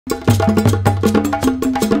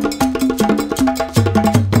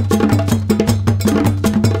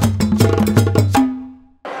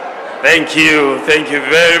Thank you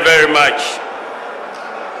very, very much.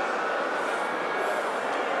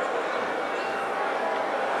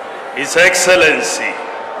 His Excellency,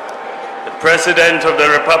 the President of the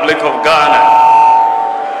Republic of Ghana,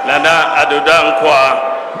 Nana Addo Dankwa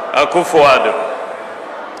Akufo-Addo,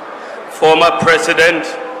 former President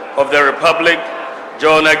of the Republic,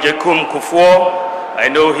 John Agyekum Kufuor, I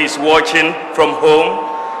know he's watching from home.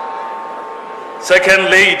 Second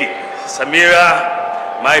Lady, Samira,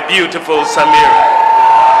 my beautiful Samira.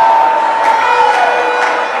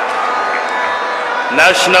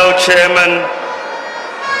 National Chairman,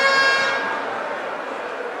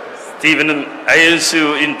 Stephen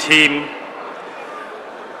Ayensu in team,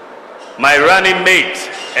 my running mate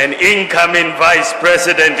and incoming Vice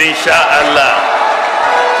President, inshallah,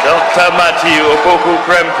 Dr. Matthew Opoku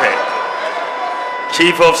Prempeh,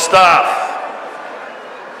 Chief of Staff,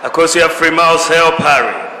 Akosia Frimaus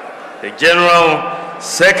Helpari, the General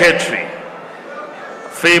Secretary,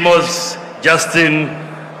 famous Justin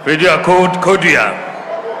Kodia,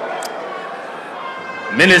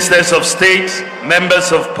 Ministers of State,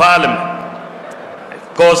 Members of Parliament,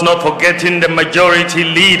 of course not forgetting the Majority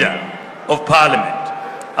Leader of Parliament,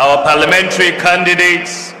 our parliamentary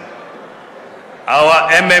candidates, our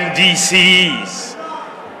MMDCs,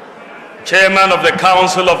 Chairman of the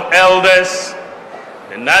Council of Elders,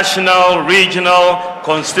 the National, Regional,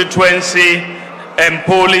 Constituency, and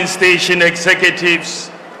polling station executives,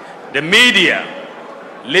 the media,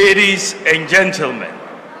 ladies and gentlemen,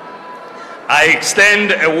 I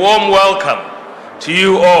extend a warm welcome to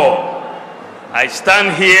you all. I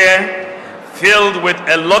stand here filled with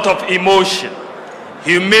a lot of emotion,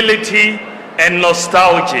 humility, and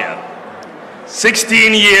nostalgia.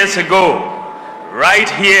 16 years ago, right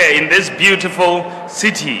here in this beautiful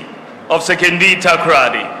city of Sekondi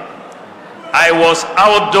Takoradi, I was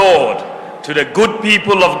outdoored to the good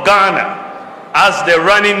people of Ghana as the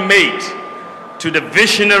running mate to the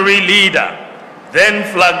visionary leader, then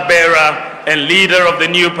flag bearer and leader of the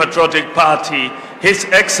new Patriotic Party, His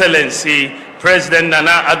Excellency President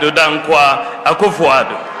Nana Addo Dankwa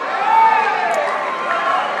Akufo-Addo.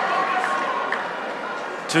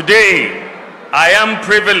 Today, I am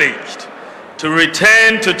privileged to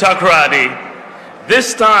return to Takoradi,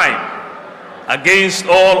 this time against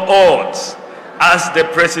all odds, as the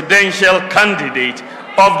presidential candidate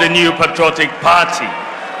of the new Patriotic Party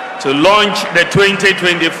to launch the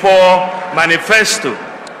 2024 Manifesto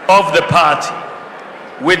of the party.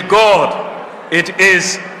 With God, it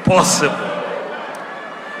is possible.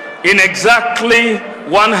 In exactly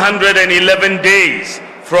 111 days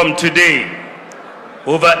from today,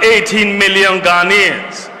 over 18 million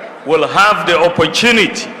Ghanaians will have the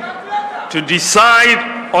opportunity to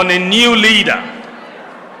decide on a new leader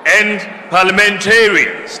and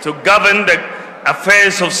parliamentarians to govern the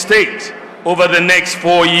affairs of state over the next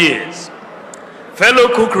 4 years. Fellow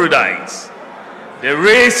Kukurudites, the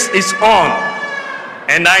race is on,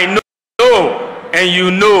 and I know, and you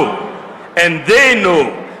know, and they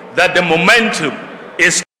know that the momentum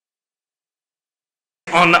is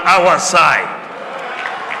on our side.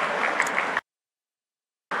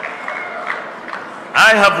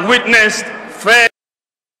 I have witnessed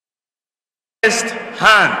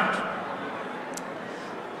firsthand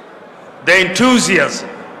the enthusiasm,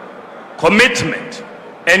 commitment,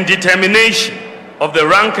 and determination of the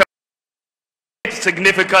rank and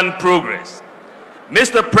significant progress.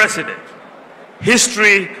 Mr. President,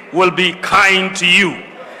 history will be kind to you,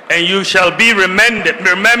 and you shall be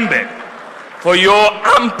remembered for your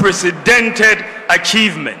unprecedented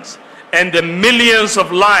achievements and the millions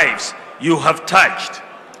of lives you have touched.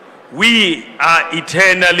 We are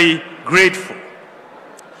eternally grateful.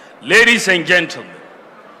 Ladies and gentlemen,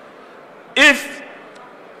 if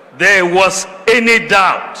there was any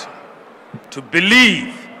doubt, to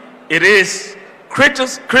believe it is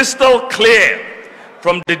crystal clear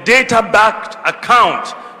from the data-backed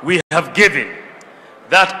account we have given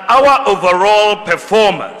that our overall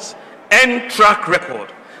performance and track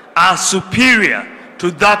record are superior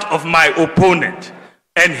to that of my opponent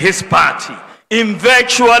and his party in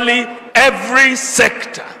virtually every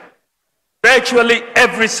sector. Virtually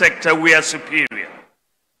every sector we are superior.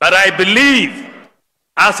 But I believe,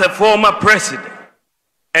 as a former president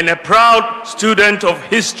and a proud student of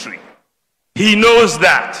history, he knows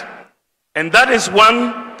that. And that is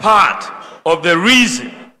one part of the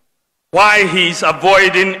reason why he is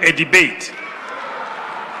avoiding a debate.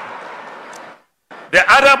 The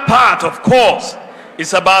other part, of course,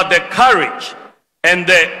 is about the courage and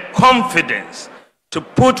the confidence to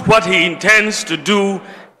put what he intends to do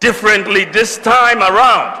differently this time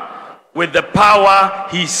around with the power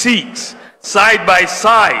he seeks, side by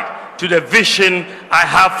side to the vision I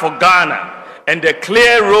have for Ghana and the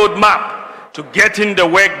clear roadmap to getting the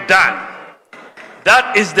work done.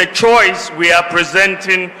 That is the choice we are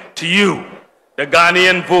presenting to you, the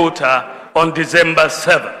Ghanaian voter, on December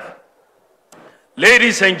 7th.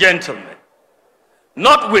 Ladies and gentlemen,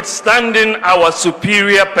 notwithstanding our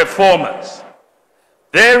superior performance,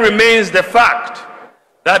 there remains the fact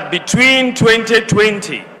that between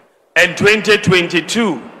 2020 and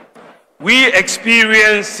 2022, we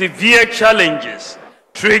experienced severe challenges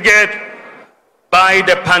triggered by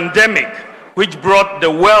the pandemic, which brought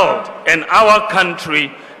the world and our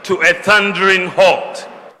country to a thundering halt.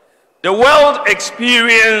 The world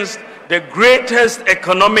experienced the greatest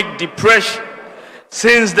economic depression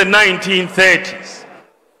since the 1930s,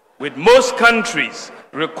 with most countries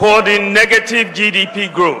recording negative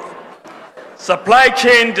GDP growth. Supply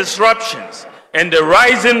chain disruptions and the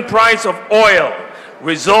rising price of oil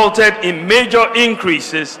resulted in major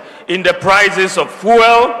increases in the prices of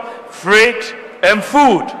fuel, freight, and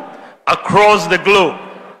food across the globe.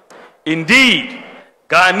 Indeed,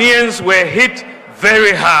 Ghanaians were hit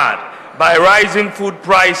very hard by rising food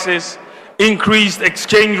prices, increased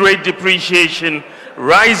exchange rate depreciation,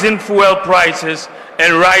 rising fuel prices,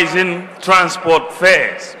 and rising transport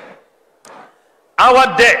fares.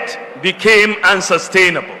 Our debt became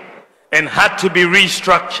unsustainable and had to be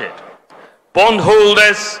restructured.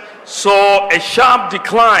 Bondholders saw a sharp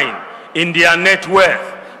decline in their net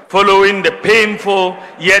worth following the painful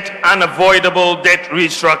yet unavoidable debt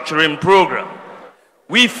restructuring program.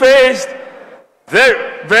 We faced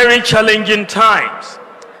very challenging times,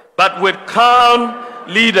 but with calm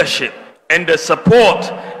leadership and the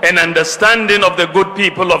support and understanding of the good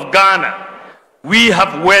people of Ghana, we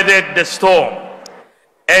have weathered the storm,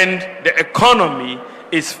 and the economy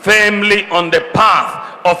is firmly on the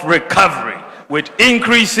path of recovery, with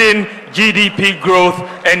increasing GDP growth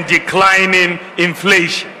and declining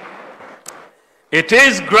inflation. It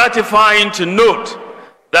is gratifying to note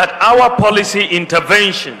that our policy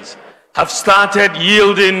interventions have started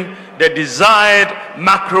yielding the desired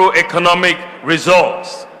macroeconomic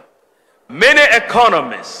results. Many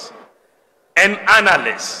economists and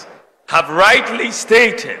analysts have rightly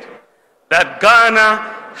stated that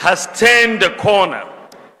Ghana has turned the corner,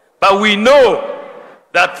 but we know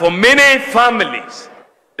that for many families,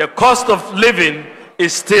 the cost of living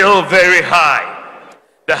is still very high.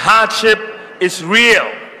 The hardship is real,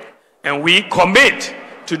 and we commit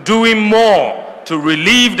to doing more to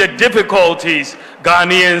relieve the difficulties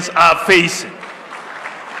Ghanaians are facing.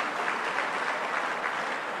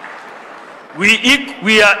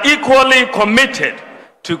 We are equally committed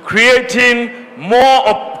to creating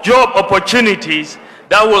more job opportunities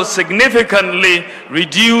that will significantly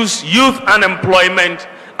reduce youth unemployment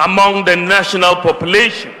among the national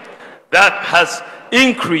population that has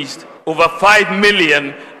increased over 5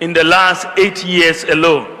 million in the last 8 years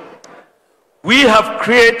alone. We have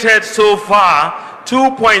created so far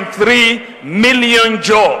 2.3 million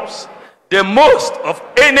jobs, the most of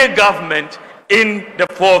any government in the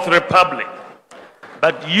Fourth Republic.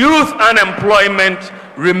 But youth unemployment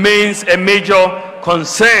remains a major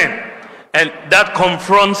concern and that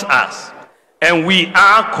confronts us, and we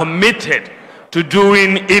are committed to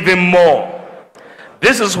doing even more.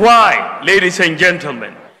 This is why, ladies and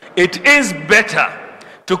gentlemen, it is better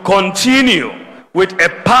to continue with a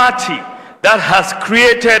party that has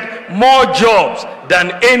created more jobs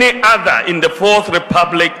than any other in the Fourth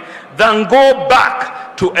Republic than go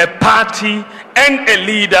back to a party and a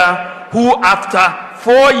leader who, after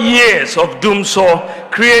 4 years of doom so,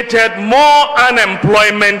 created more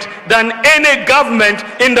unemployment than any government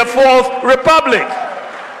in the Fourth Republic.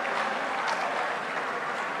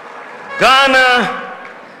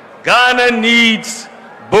 Ghana needs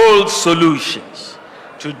bold solutions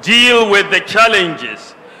to deal with the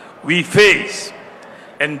challenges we face,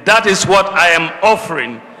 and that is what I am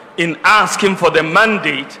offering in asking for the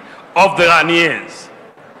mandate of the Ghanaians.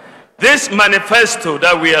 This manifesto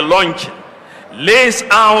that we are launching lays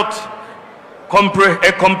out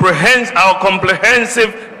our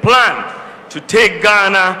comprehensive plan to take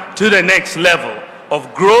Ghana to the next level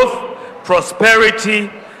of growth, prosperity,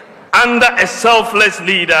 under a selfless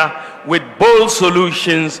leader with bold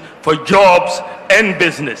solutions for jobs and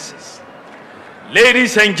businesses.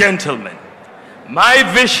 Ladies and gentlemen, my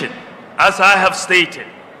vision, as I have stated,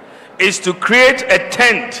 is to create a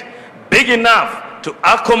tent big enough to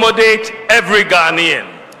accommodate every Ghanaian,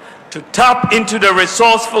 to tap into the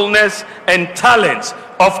resourcefulness and talents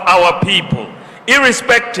of our people,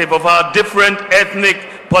 irrespective of our different ethnic,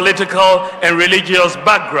 political, and religious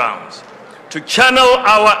backgrounds, to channel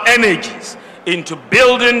our energies into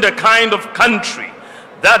building the kind of country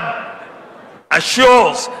that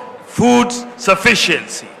assures food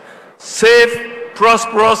sufficiency, safe,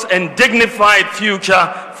 prosperous, and dignified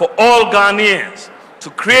future for all Ghanaians, to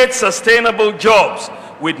create sustainable jobs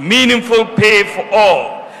with meaningful pay for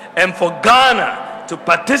all, and for Ghana to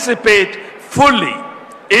participate fully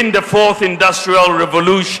in the fourth industrial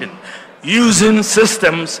revolution using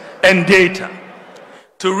systems and data.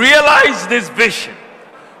 To realize this vision,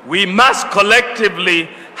 we must collectively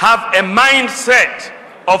have a mindset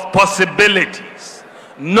of possibilities,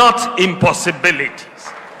 not impossibilities.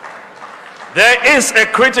 There is a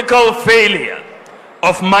critical failure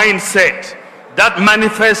of mindset that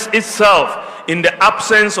manifests itself in the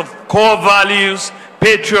absence of core values,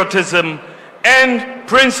 patriotism, and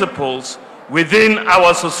principles within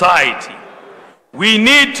our society. We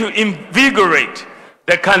need to invigorate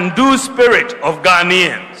the can-do spirit of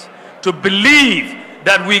Ghanaians to believe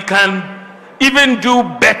that we can even do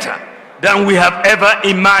better than we have ever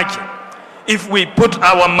imagined if we put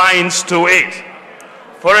our minds to it.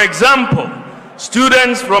 For example,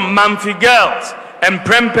 students from Mamfi Girls and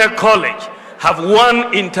Prempeh College have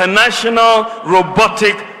won international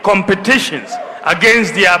robotic competitions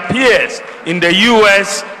against their peers in the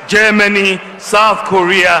US, Germany, South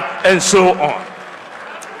Korea, and so on.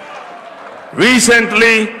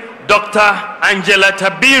 Recently, Dr. Angela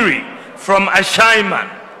Tabiri from Ashaiman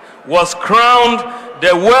was crowned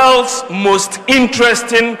the world's most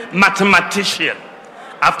interesting mathematician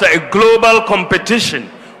after a global competition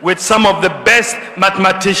with some of the best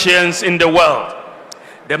mathematicians in the world.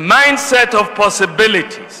 The mindset of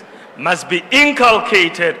possibilities must be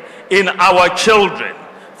inculcated in our children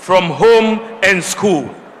from home and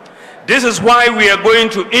school. This is why we are going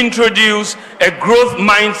to introduce a growth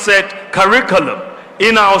mindset curriculum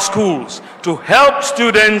in our schools to help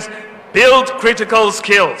students build critical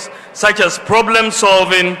skills such as problem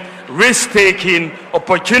solving, risk-taking,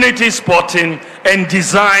 opportunity spotting, and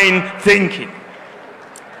design thinking.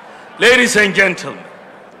 Ladies and gentlemen,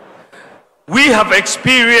 we have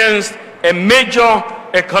experienced a major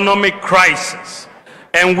economic crisis,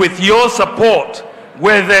 and with your support,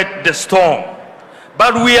 weathered the storm.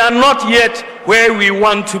 But we are not yet where we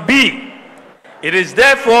want to be. It is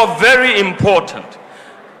therefore very important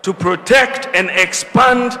to protect and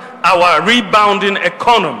expand our rebounding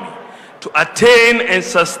economy, to attain and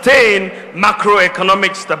sustain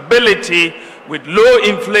macroeconomic stability with low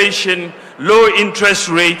inflation, low interest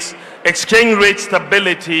rates, exchange rate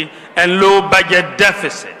stability, and low budget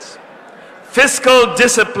deficits. Fiscal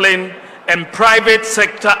discipline and private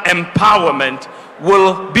sector empowerment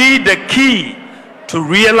will be the key to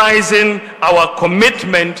realizing our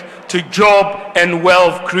commitment to job and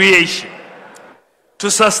wealth creation. To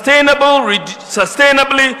sustainably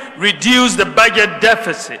reduce the budget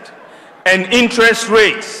deficit and interest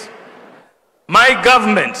rates, my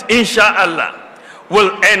government, inshallah,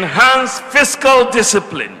 will enhance fiscal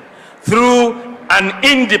discipline through an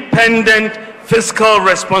independent Fiscal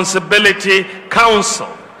Responsibility Council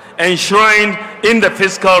enshrined in the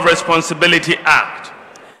Fiscal Responsibility Act.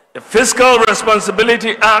 The Fiscal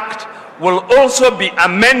Responsibility Act will also be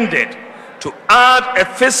amended to add a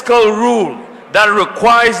fiscal rule that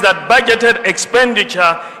requires that budgeted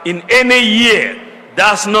expenditure in any year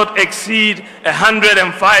does not exceed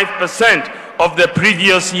 105% of the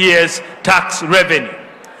previous year's tax revenue.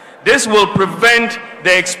 This will prevent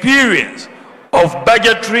the experience of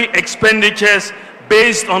budgetary expenditures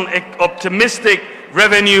based on optimistic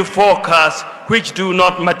revenue forecasts which do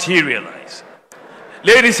not materialize.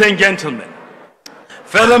 Ladies and gentlemen,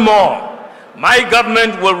 furthermore, my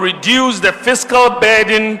government will reduce the fiscal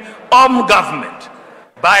burden on government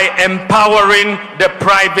by empowering the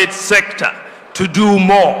private sector to do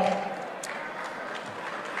more.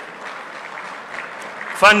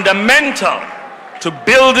 Fundamental to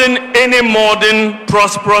building any modern,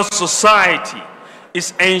 prosperous society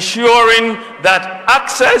is ensuring that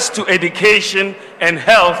access to education and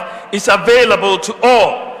health is available to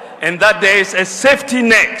all, and that there is a safety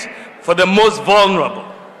net for the most vulnerable.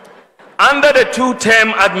 Under the two-term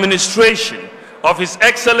administration of His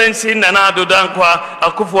Excellency Nana Addo Dankwa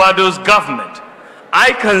Akufo-Addo's government,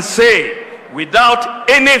 I can say without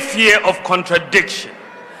any fear of contradiction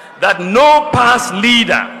that no past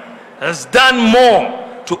leader has done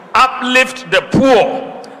more to uplift the poor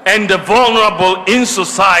and the vulnerable in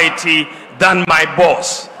society than my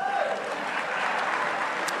boss.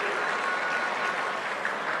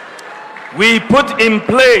 We put in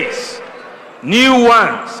place new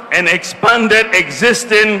ones and expanded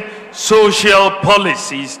existing social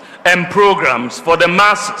policies and programs for the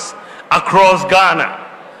masses across Ghana,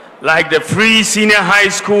 like the free senior high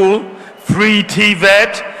school, free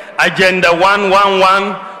TVET, Agenda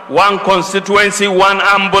 111, one constituency, one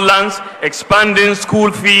ambulance, expanding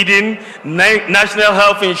school feeding, national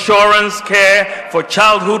health insurance care for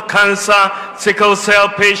childhood cancer, sickle cell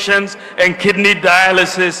patients, and kidney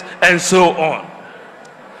dialysis, and so on.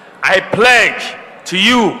 I pledge to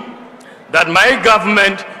you that my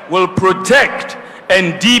government will protect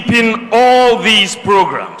and deepen all these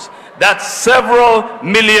programs that several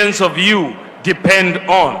millions of you depend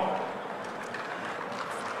on.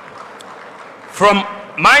 From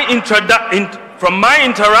my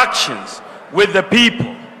interactions with the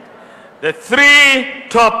people, the three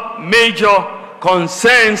top major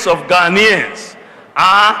concerns of Ghanaians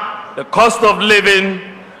are the cost of living,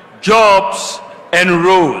 jobs, and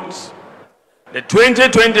roads. The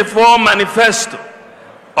 2024 manifesto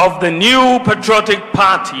of the new Patriotic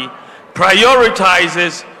Party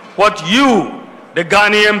prioritizes what you, the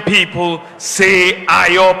Ghanaian people, say are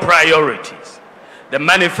your priorities. The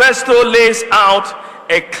manifesto lays out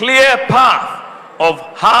a clear path of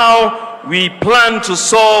how we plan to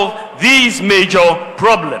solve these major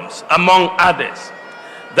problems, among others.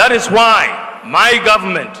 That is why my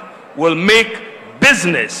government will make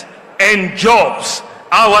business and jobs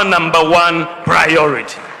our #1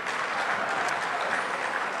 priority.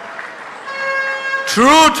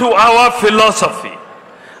 True to our philosophy,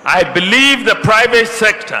 I believe the private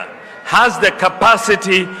sector has the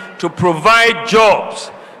capacity to provide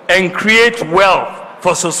jobs and create wealth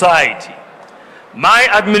for society. My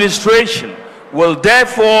administration will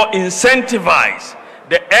therefore incentivize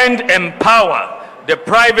and empower the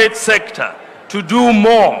private sector to do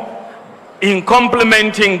more in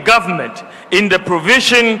complementing government in the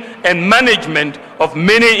provision and management of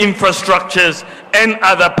many infrastructures and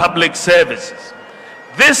other public services.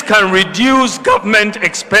 This can reduce government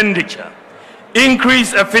expenditure,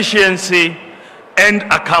 increase efficiency and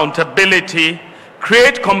accountability,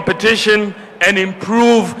 create competition, and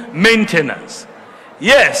improve maintenance.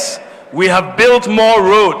 Yes, we have built more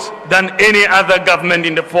roads than any other government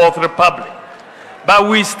in the Fourth Republic, but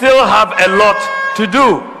we still have a lot to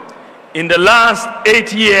do. In the last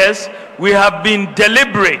 8 years, we have been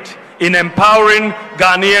deliberate in empowering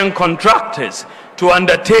Ghanaian contractors to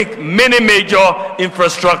undertake many major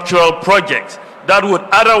infrastructural projects that would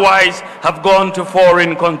otherwise have gone to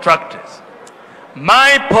foreign contractors.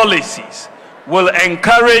 My policies will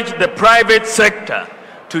encourage the private sector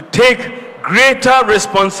to take greater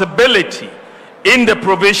responsibility in the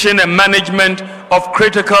provision and management of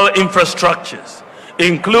critical infrastructures,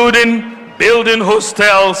 including building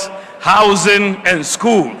hostels, housing, and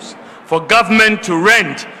schools for government to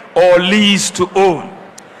rent or lease to own.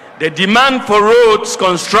 The demand for roads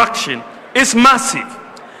construction is massive,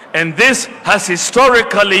 and this has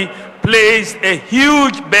historically placed a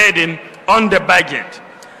huge burden on the budget.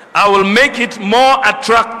 I will make it more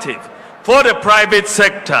attractive for the private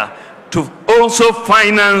sector to also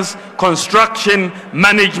finance construction,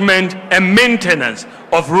 management, and maintenance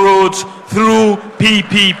of roads through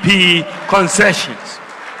PPP concessions.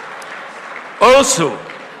 Also,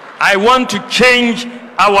 I want to change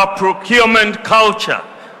our procurement culture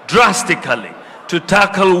drastically to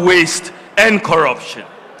tackle waste and corruption.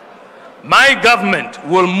 My government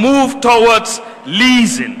will move towards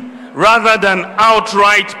leasing rather than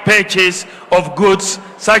outright purchase of goods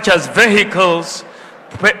such as vehicles,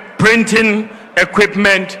 printing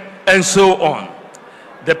equipment, and so on.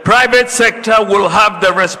 The private sector will have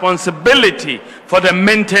the responsibility for the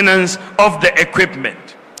maintenance of the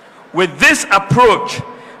equipment. With this approach,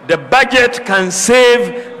 the budget can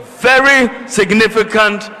save very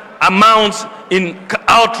significant amounts in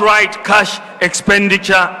outright cash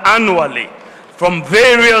expenditure annually from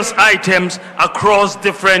various items across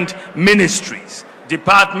different ministries,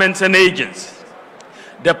 departments, and agencies.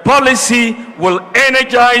 The policy will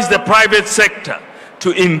energize the private sector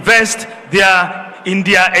to invest in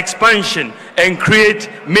their expansion and create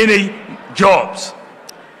many jobs.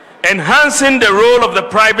 Enhancing the role of the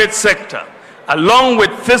private sector, along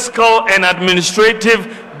with fiscal and administrative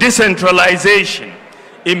decentralization,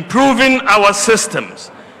 improving our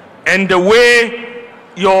systems and the way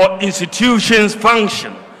your institutions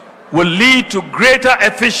function, will lead to greater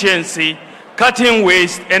efficiency, cutting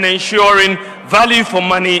waste, and ensuring value for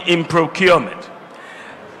money in procurement.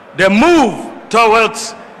 The move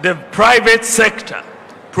towards the private sector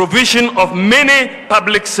provision of many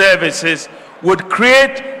public services would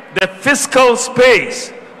create the fiscal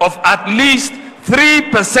space of at least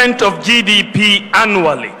 3% of GDP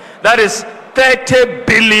annually. That is 30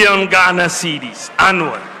 billion Ghana cedis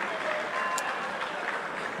annually.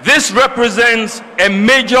 This represents a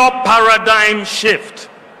major paradigm shift.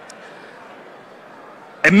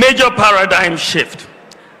 A major paradigm shift.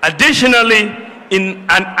 Additionally,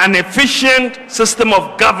 an efficient system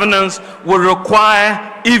of governance will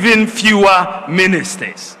require even fewer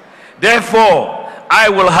ministers. Therefore, I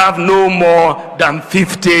will have no more than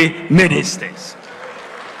 50 ministers.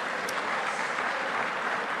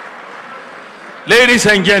 Ladies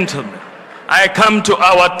and gentlemen, I come to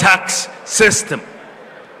our tax system.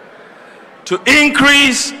 To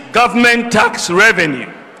increase government tax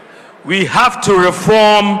revenue, we have to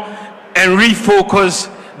reform and refocus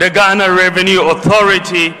the Ghana Revenue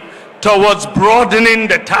Authority towards broadening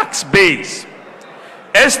the tax base.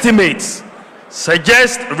 Estimates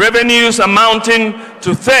suggest revenues amounting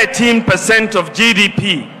to 13% of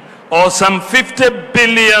GDP, or some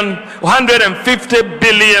 150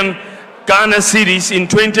 billion Ghana cedis in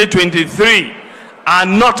 2023, are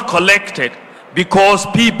not collected because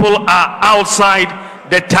people are outside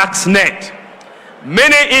the tax net.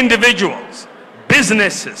 Many individuals,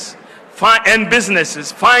 businesses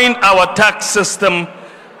find our tax system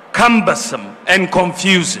cumbersome and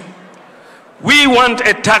confusing. We want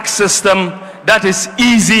a tax system that is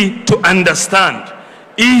easy to understand,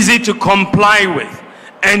 easy to comply with,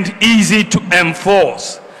 and easy to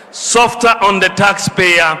enforce, softer on the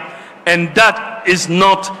taxpayer, and that is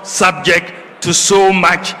not subject to so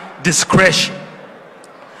much discretion.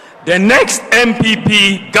 The next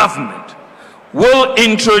NPP government will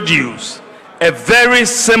introduce a very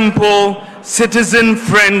simple,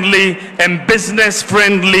 citizen-friendly and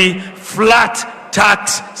business-friendly flat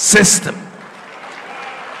tax system.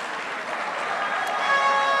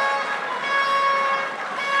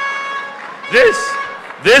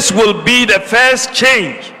 This will be the first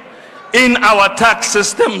change in our tax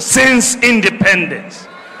system since independence.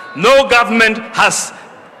 No government has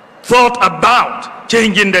thought about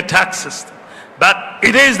changing the tax system, but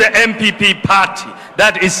it is the NPP party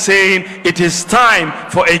that is saying it is time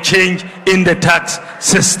for a change in the tax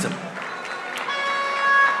system.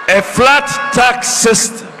 A flat tax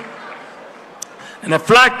system, and a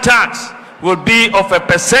flat tax will be of a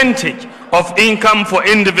percentage of income for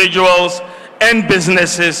individuals and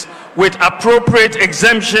businesses with appropriate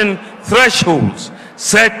exemption thresholds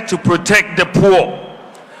set to protect the poor.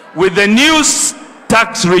 With the new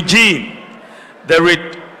tax regime,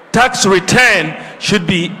 the tax return should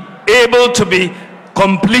be able to be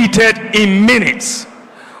completed in minutes.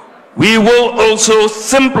 We will also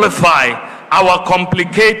simplify our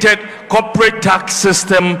complicated corporate tax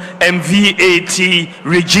system and VAT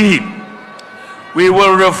regime. We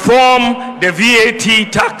will reform the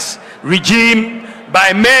VAT tax regime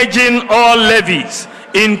by merging all levies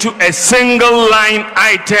into a single line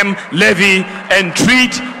item levy and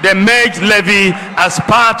treat the merged levy as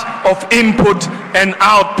part of input and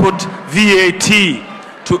output VAT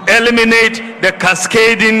to eliminate the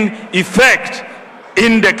cascading effect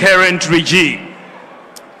in the current regime.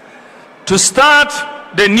 To start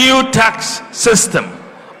the new tax system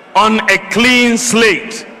on a clean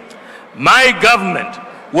slate, my government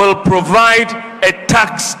will provide a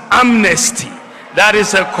tax amnesty, that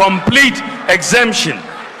is a complete exemption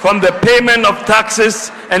from the payment of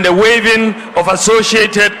taxes and the waiving of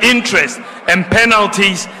associated interest and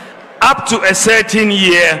penalties up to a certain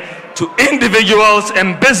year to individuals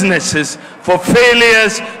and businesses for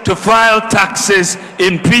failures to file taxes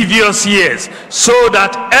in previous years, so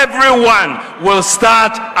that everyone will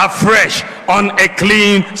start afresh on a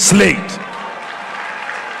clean slate.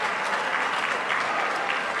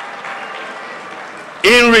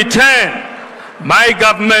 In return, my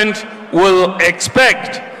government will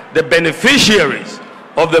expect the beneficiaries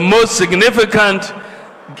of this most significant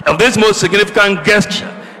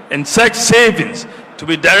gesture and such savings to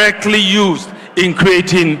be directly used in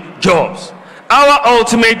creating jobs. Our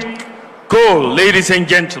ultimate goal, ladies and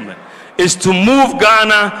gentlemen, is to move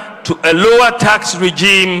Ghana to a lower tax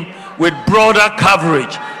regime with broader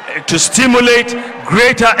coverage to stimulate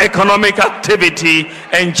greater economic activity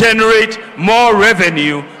and generate more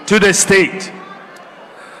revenue to the state.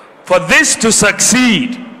 For this to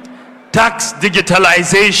succeed, tax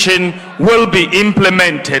digitalization will be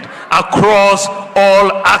implemented across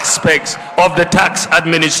all aspects of the tax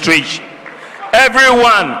administration.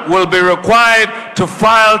 Everyone will be required to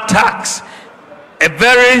file tax, a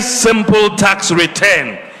very simple tax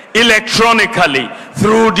return, electronically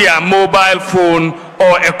through their mobile phone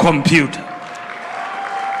or a computer.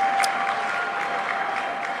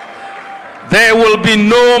 There will be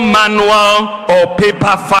no manual or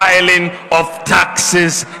paper filing of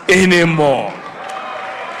taxes anymore.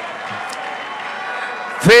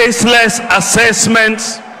 Faceless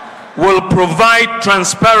assessments will provide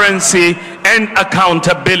transparency and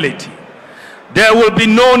accountability. There will be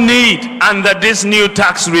no need under this new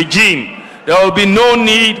tax regime. There will be no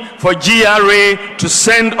need for GRA to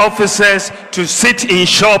send officers to sit in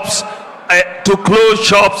shops, to close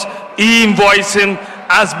shops. E-invoicing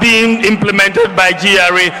as being implemented by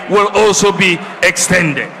GRA will also be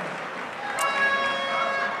extended.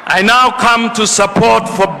 I now come to support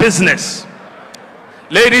for business.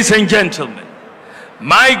 Ladies and gentlemen,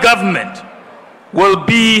 my government will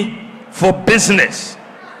be for business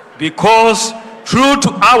because true to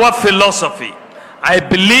our philosophy, I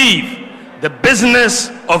believe the business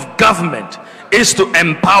of government is to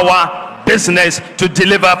empower business to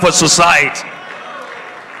deliver for society.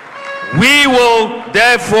 We will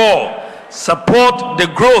therefore support the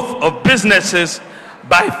growth of businesses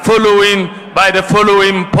by the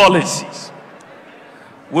following policies.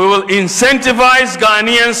 We will incentivize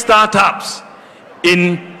Ghanaian startups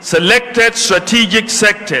in selected strategic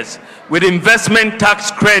sectors with investment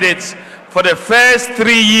tax credits for the first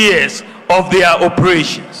 3 years of their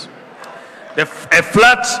operations. A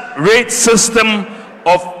flat rate system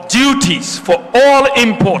of duties for all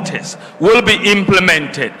importers will be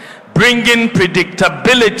implemented, bringing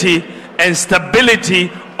predictability and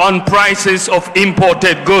stability on prices of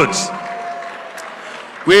imported goods.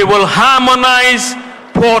 We will harmonize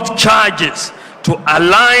port charges to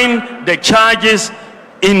align the charges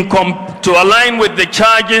with the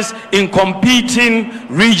charges in competing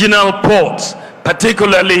regional ports,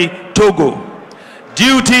 particularly Togo.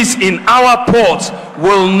 Duties in our ports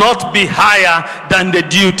will not be higher than the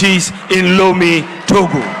duties in Lomé,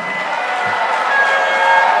 Togo.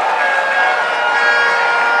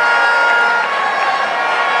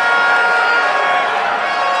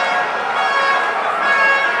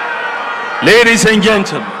 Ladies and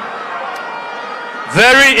gentlemen,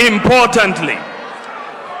 very importantly,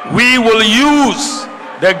 we will use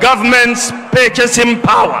the government's purchasing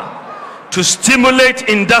power to stimulate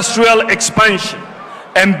industrial expansion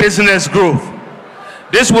and business growth.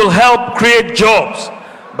 This will help create jobs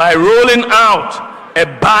by rolling out a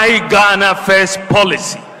Buy Ghana First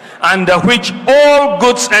policy, under which all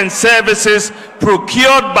goods and services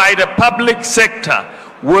procured by the public sector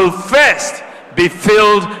will first be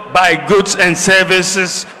filled by goods and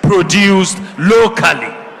services produced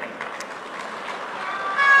locally.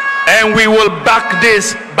 And we will back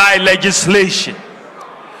this by legislation.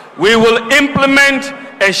 We will implement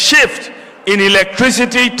a shift in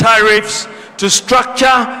electricity tariffs to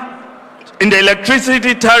the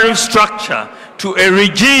electricity tariff structure to a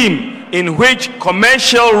regime in which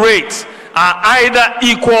commercial rates are either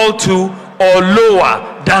equal to or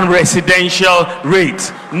lower than residential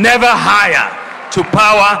rates, never higher, to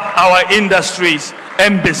power our industries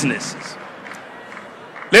and businesses.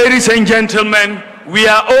 Ladies and gentlemen, we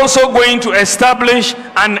are also going to establish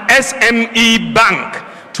an SME bank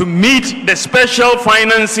to meet the special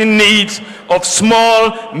financing needs of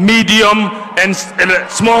small-scale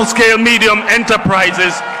medium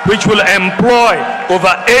enterprises, which will employ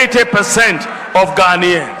over 80% of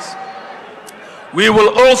Ghanaians. We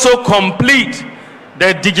will also complete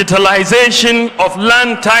the digitalization of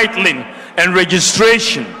land titling and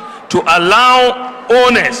registration to allow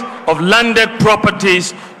owners of landed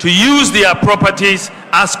properties to use their properties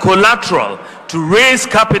as collateral to raise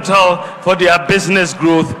capital for their business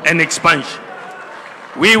growth and expansion.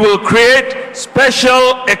 We will create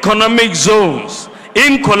special economic zones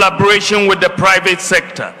in collaboration with the private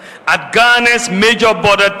sector at Ghana's major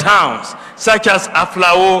border towns such as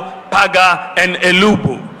Aflao, Paga, and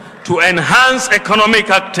Elubo to enhance economic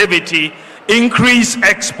activity, increase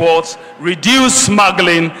exports, reduce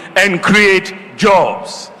smuggling, and create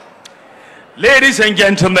jobs. Ladies and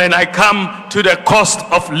gentlemen, I come to the cost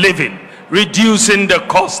of living, reducing the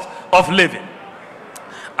cost of living.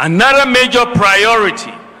 Another major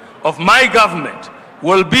priority of my government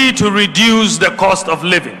will be to reduce the cost of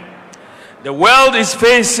living. The world is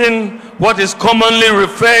facing what is commonly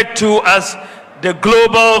referred to as the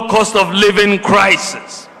global cost of living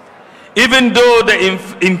crisis. Even though the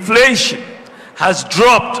inflation has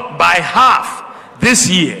dropped by half this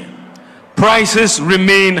year, prices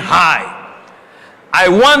remain high. I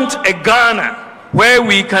want a Ghana where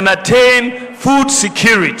we can attain food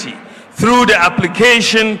security through the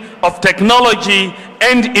application of technology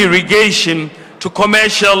and irrigation to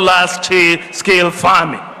commercial large-scale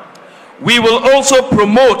farming. We will also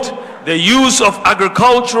promote the use of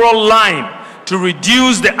agricultural lime to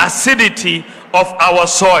reduce the acidity of our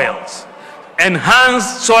soils, enhance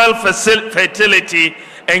soil fertility,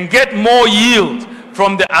 and get more yield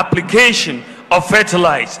from the application of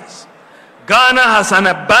fertilizers. Ghana has an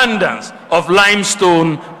abundance of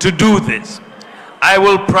limestone to do this. I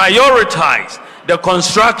will prioritize the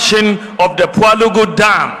construction of the Pualugu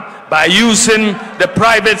Dam by using the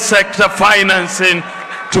private sector financing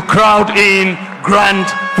to crowd in grant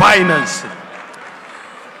financing.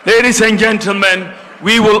 Ladies and gentlemen,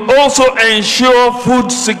 we will also ensure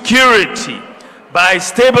food security by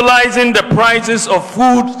stabilizing the prices of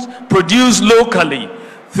foods produced locally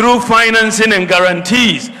through financing and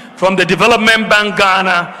guarantees from the Development Bank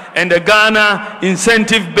Ghana and the Ghana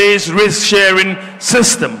Incentive-Based Risk-Sharing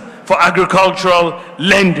System for Agricultural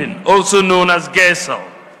Lending, also known as GESL.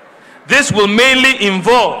 This will mainly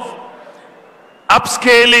involve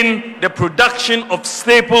upscaling the production of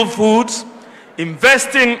staple foods,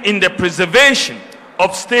 investing in the preservation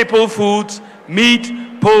of staple foods, meat,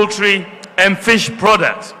 poultry, and fish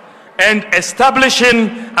products, and establishing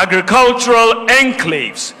agricultural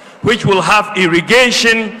enclaves which will have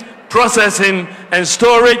irrigation, processing, and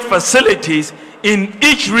storage facilities in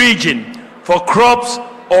each region for crops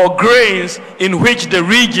or grains in which the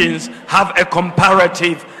regions have a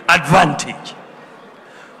comparative advantage.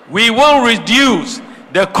 We will reduce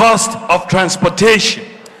the cost of transportation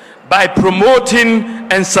by promoting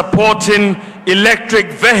and supporting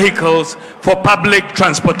electric vehicles for public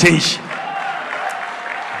transportation.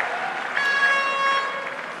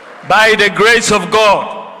 By the grace of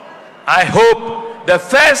God, I hope the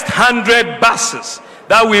first 100 buses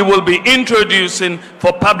that we will be introducing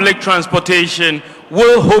for public transportation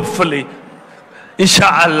will hopefully,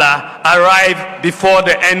 inshallah, arrive before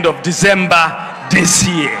the end of December this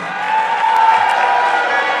year.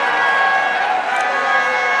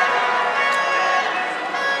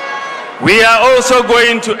 We are also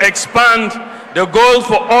going to expand the Gold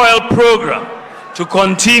for Oil program to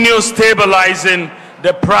continue stabilizing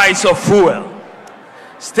the price of fuel.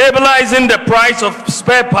 Stabilizing the price of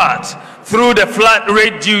spare parts through the flat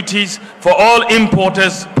rate duties for all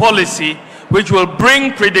importers policy, which will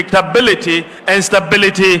bring predictability and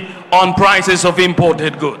stability on prices of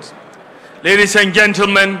imported goods. Ladies and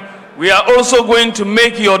gentlemen, we are also going to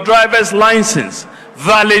make your driver's license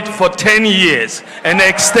valid for 10 years and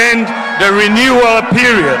extend the renewal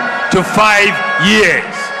period to 5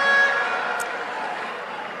 years.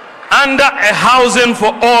 Under a housing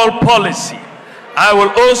for all policy, I will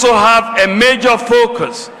also have a major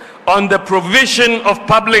focus on the provision of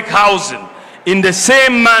public housing in the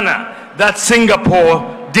same manner that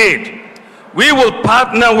Singapore did. We will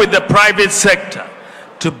partner with the private sector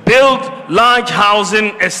to build large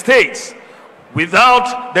housing estates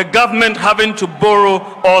without the government having to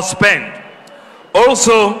borrow or spend.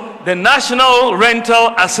 Also, the National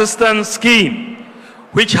Rental Assistance Scheme,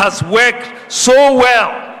 which has worked so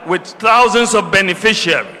well with thousands of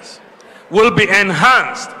beneficiaries, will be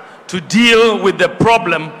enhanced to deal with the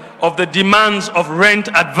problem of the demands of rent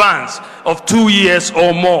advance of 2 years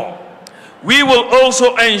or more. We will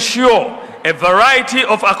also ensure a variety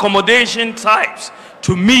of accommodation types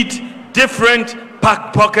to meet different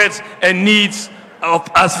pockets and needs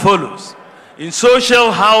as follows. In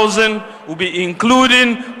social housing, we'll be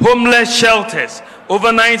including homeless shelters,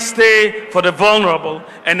 overnight stay for the vulnerable,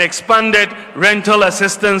 and expanded rental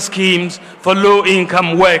assistance schemes for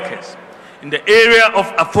low-income workers. In the area of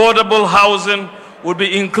affordable housing, we'll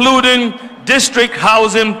be including district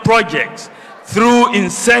housing projects through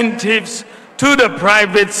incentives to the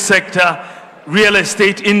private sector real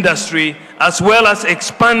estate industry, as well as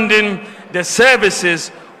expanding the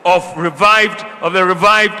services of the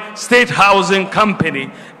revived State Housing Company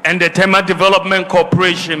and the Tema Development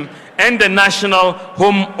Corporation and the National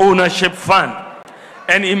Home Ownership Fund,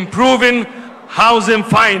 and improving housing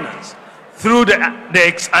finance through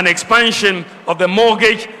an expansion of the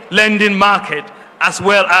mortgage lending market, as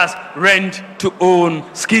well as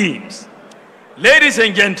rent-to-own schemes. Ladies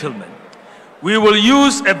and gentlemen, we will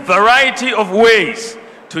use a variety of ways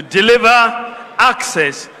to deliver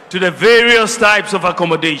access to the various types of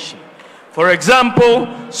accommodation. For example,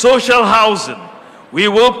 social housing. We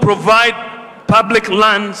will provide public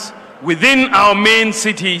lands within our main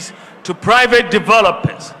cities to private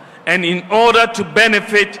developers, and in order to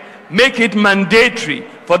benefit, make it mandatory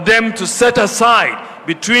for them to set aside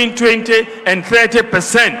between 20 and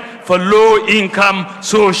 30% for low-income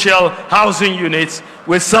social housing units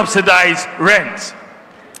with subsidized rents.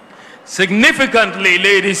 Significantly,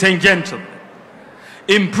 ladies and gentlemen,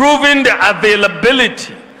 improving the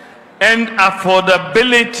availability and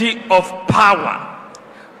affordability of power.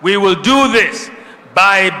 We will do this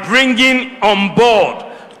by bringing on board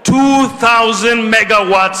 2,000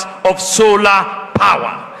 megawatts of solar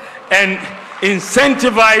power and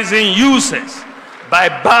incentivizing users by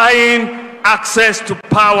buying access to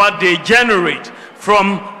power they generate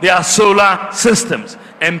from their solar systems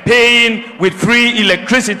and paying with free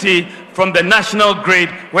electricity from the national grid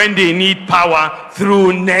when they need power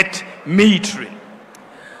through net metering.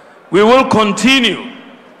 We will continue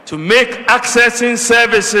to make accessing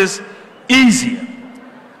services easier.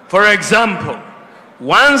 For example,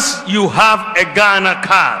 once you have a Ghana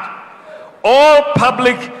card, all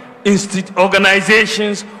public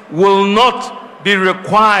organizations will not be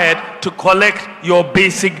required to collect your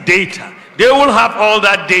basic data. They will have all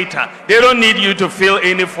that data. They don't need you to fill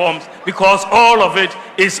any forms because all of it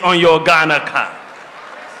is on your Ghana card.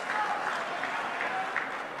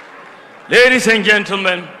 Ladies and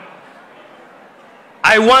gentlemen,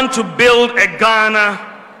 I want to build a Ghana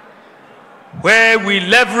where we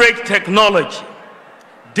leverage technology,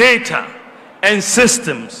 data, and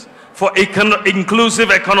systems for inclusive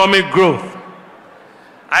economic growth.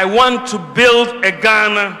 I want to build a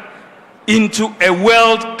Ghana into a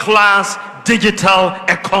world-class digital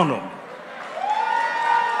economy.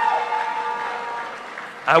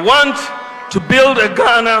 I want to build a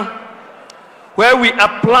Ghana where we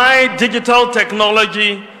apply digital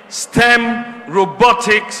technology, STEM,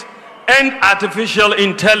 robotics, and artificial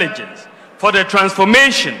intelligence for the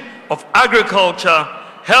transformation of agriculture,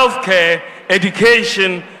 healthcare,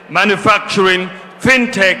 education, manufacturing,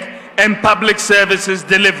 fintech, and public services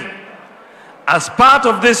delivery. As part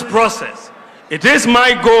of this process, it is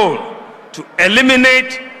my goal to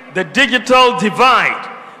eliminate the digital divide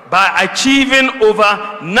by achieving over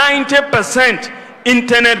 90%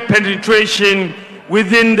 internet penetration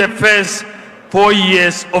within the first 4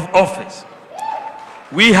 years of office.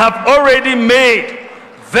 We have already made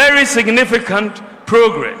very significant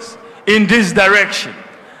progress in this direction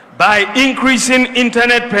by increasing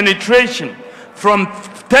internet penetration from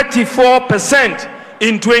 34%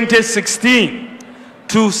 in 2016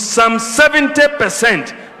 to some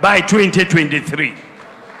 70% by 2023.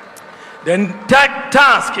 The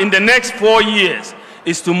task in the next 4 years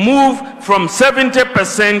is to move from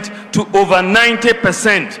 70% to over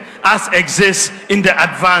 90% as exists in the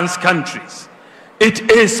advanced countries.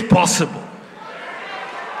 It is possible.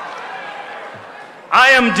 I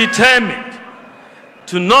am determined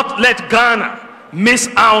to not let Ghana miss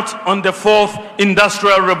out on the fourth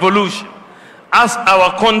industrial revolution, as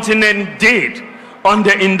our continent did on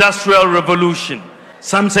the industrial revolution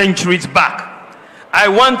some centuries back. I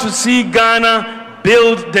want to see Ghana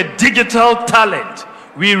build the digital talent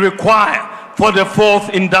we require for the fourth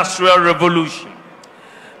industrial revolution.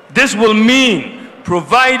 This will mean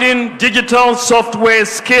providing digital software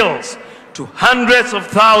skills to hundreds of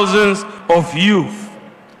thousands of youth.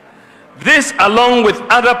 This, along with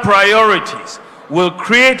other priorities, will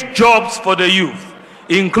create jobs for the youth,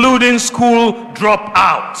 including school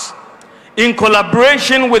dropouts. In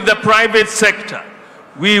collaboration with the private sector,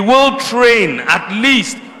 we will train at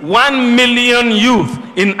least 1 million youth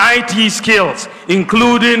in IT skills,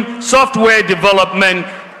 including software development,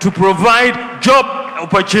 to provide job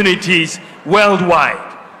opportunities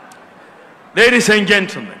worldwide. Ladies and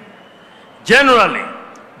gentlemen, generally,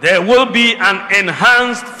 there will be an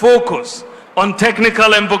enhanced focus on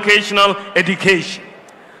technical and vocational education.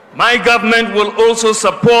 My government will also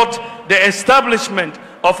support the establishment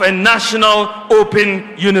of a national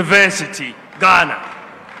open university, Ghana,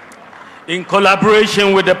 in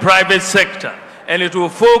collaboration with the private sector, and it will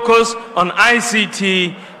focus on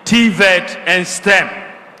ICT, TVET, and STEM.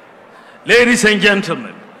 Ladies and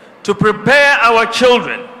gentlemen, to prepare our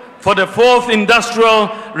children for the fourth industrial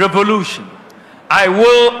revolution, I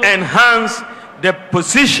will enhance the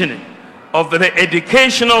positioning of the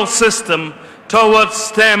educational system towards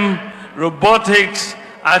STEM, robotics,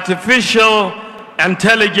 artificial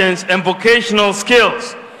intelligence, and vocational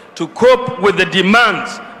skills to cope with the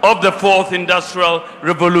demands of the fourth industrial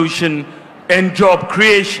revolution and job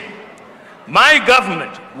creation. My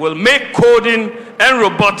government will make coding and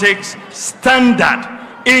robotics standard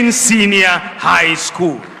in senior high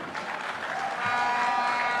school.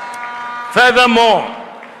 Furthermore,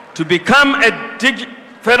 to become a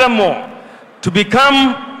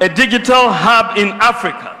digital hub in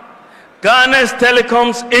Africa, Ghana's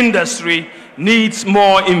telecoms industry needs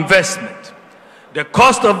more investment. The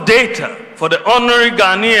cost of data for the ordinary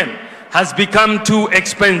Ghanaian has become too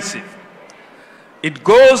expensive. It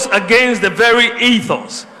goes against the very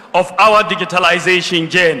ethos of our digitalization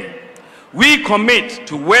journey. We commit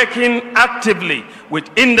to working actively with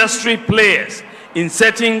industry players in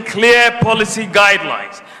setting clear policy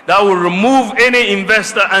guidelines that will remove any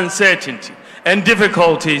investor uncertainty and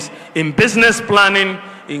difficulties in business planning,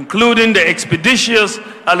 including the expeditious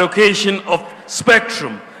allocation of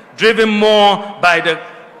spectrum, driven more by the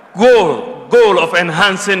goal goal of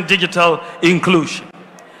enhancing digital inclusion.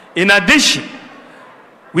 In addition,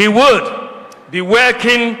 we would be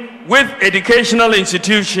working with educational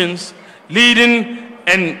institutions, leading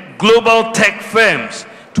and global tech firms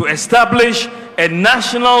to establish a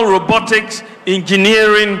national robotics,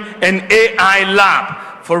 engineering, and AI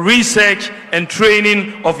lab for research and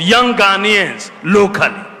training of young Ghanaians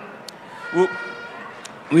locally.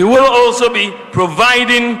 We will also be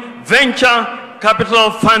providing venture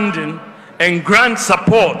capital funding and grant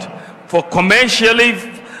support for commercially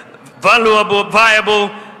viable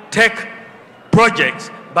tech projects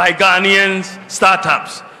by Ghanaian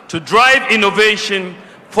startups to drive innovation,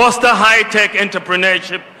 foster high-tech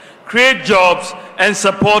entrepreneurship, create jobs, and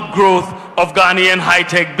support growth of Ghanaian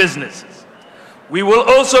high-tech businesses. We will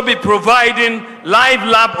also be providing live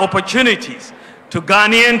lab opportunities to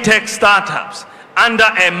Ghanaian tech startups under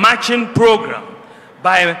a matching program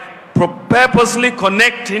by purposely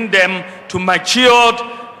connecting them to matured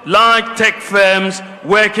large tech firms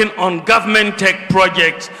working on government tech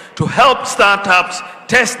projects to help startups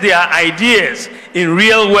test their ideas in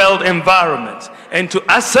real-world environments and to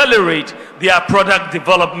accelerate their product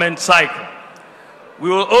development cycle. We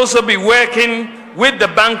will also be working with the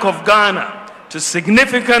Bank of Ghana to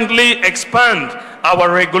significantly expand our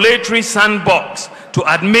regulatory sandbox to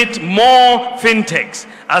admit more fintechs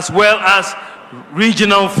as well as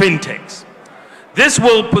regional fintechs. This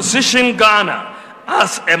will position Ghana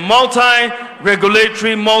as a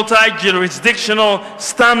multi-regulatory, multi-jurisdictional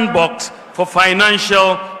sandbox for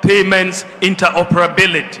financial payments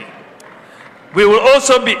interoperability. We will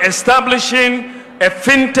also be establishing a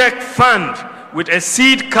fintech fund with a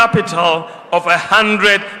seed capital of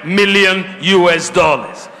 $100 million US.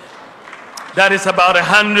 That is about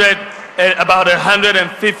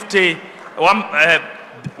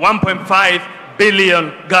 1.5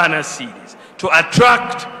 billion Ghana cedis to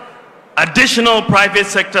attract additional private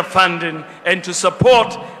sector funding and to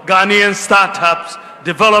support Ghanaian startups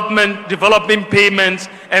developing payments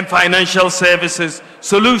and financial services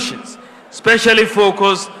solutions, especially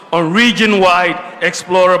focused on region-wide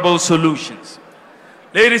explorable solutions.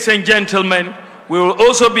 Ladies and gentlemen, we will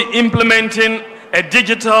also be implementing a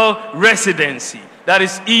digital residency, that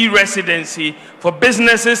is e-residency, for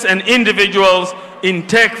businesses and individuals in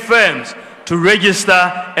tech firms to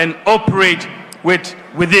register and operate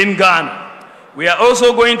within Ghana. We are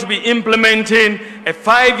also going to be implementing a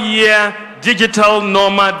 5-year digital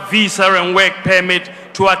nomad visa and work permit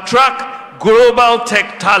to attract global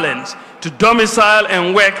tech talents to domicile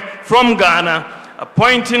and work from Ghana,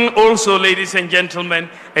 appointing also, ladies and gentlemen,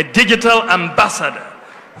 a digital ambassador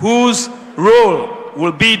whose role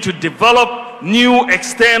will be to develop new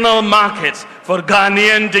external markets for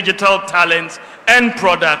Ghanaian digital talents and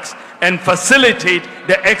products and facilitate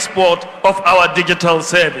the export of our digital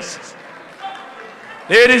services.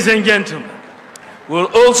 Ladies and gentlemen, we'll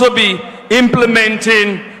also be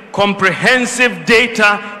implementing comprehensive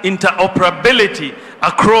data interoperability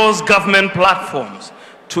across government platforms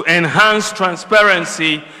to enhance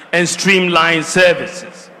transparency and streamline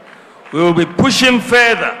services. We will be pushing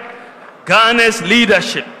further Ghana's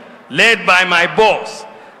leadership, led by my boss,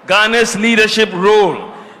 Ghana's leadership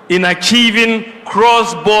role in achieving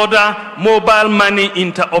cross-border mobile money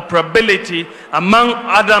interoperability among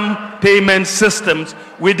other payment systems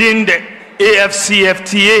within the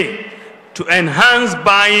AFCFTA to enhance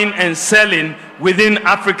buying and selling within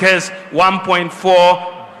Africa's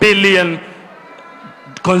 1.4 billion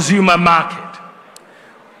consumer market.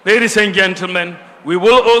 Ladies and gentlemen, we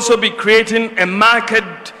will also be creating a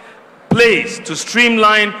marketplace to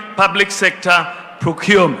streamline public sector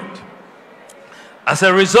procurement. As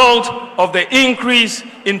a result of the increase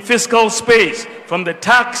in fiscal space from the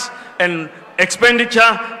tax and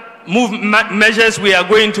expenditure measures we are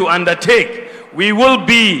going to undertake, we will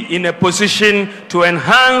be in a position to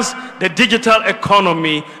enhance the digital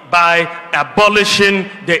economy by abolishing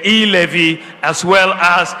the e-levy as well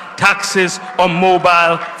as taxes on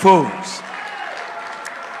mobile phones.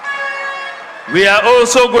 We are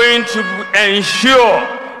also going to ensure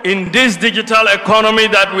in this digital economy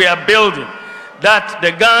that we are building that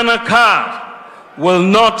the Ghana card will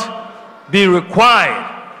not be required,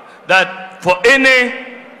 that for any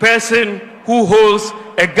person who holds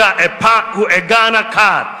a Ghana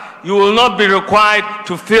card, you will not be required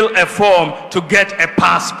to fill a form to get a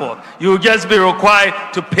passport. You will just be required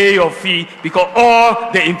to pay your fee because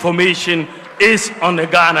all the information is on the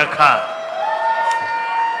Ghana card.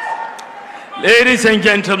 Ladies and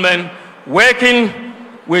gentlemen, working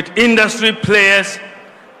with industry players,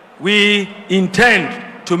 we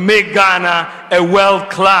intend to make Ghana a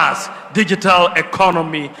world-class digital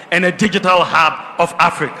economy and a digital hub of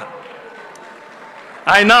Africa.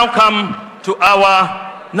 I now come to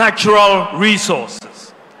our natural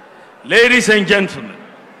resources. Ladies and gentlemen,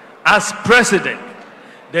 as President,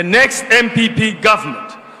 the next NPP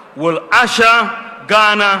government will usher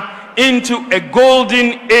Ghana into a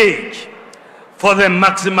golden age for the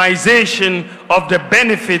maximization of the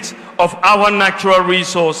benefits of our natural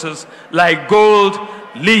resources like gold,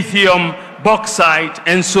 lithium, bauxite,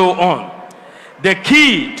 and so on. The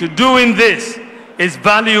key to doing this is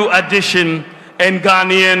value addition and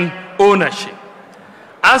Ghanaian ownership.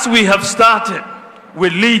 As we have started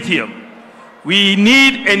with lithium, we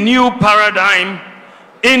need a new paradigm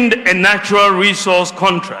in the natural resource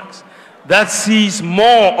contracts that sees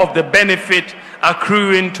more of the benefit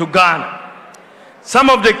accruing to Ghana. Some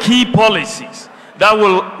of the key policies that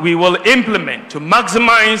we will implement to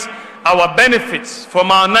maximize our benefits from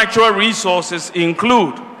our natural resources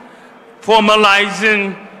include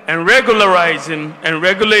formalizing and regularizing and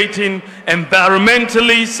regulating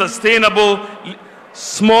environmentally sustainable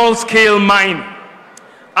small-scale mining.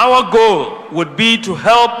 Our goal would be to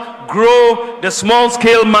help grow the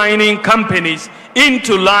small-scale mining companies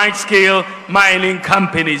into large-scale mining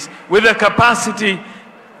companies with the capacity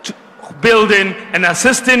to building and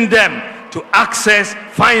assisting them to access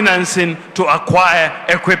financing to acquire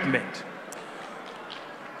equipment.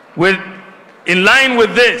 In line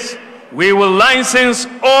with this, we will license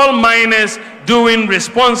all miners doing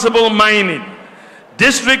responsible mining.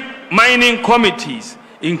 District mining committees,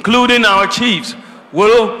 including our chiefs,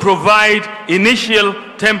 will provide initial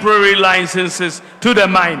temporary licenses to the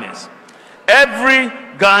miners. Every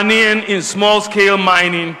Ghanaian in small-scale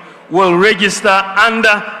mining will register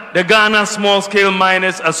under the Ghana Small-Scale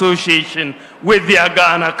Miners Association with their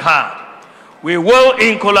Ghana card. We will,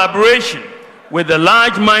 in collaboration with the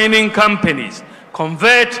large mining companies,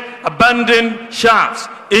 convert abandoned shafts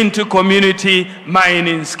into community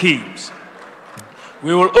mining schemes.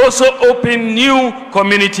 We will also open new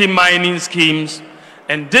community mining schemes,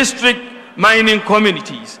 and district mining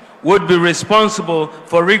communities would be responsible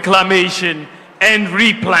for reclamation and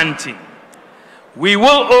replanting. We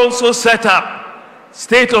will also set up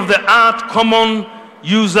state-of-the-art common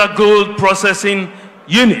user gold processing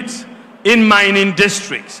units in mining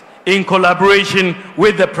districts in collaboration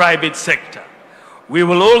with the private sector. We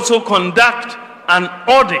will also conduct an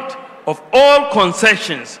audit of all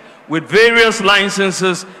concessions with various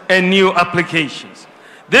licenses and new applications.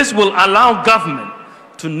 This will allow government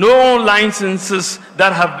to know licenses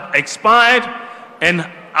that have expired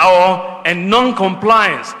and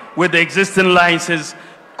non-compliance with the existing license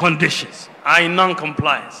conditions are in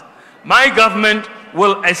non-compliance. My government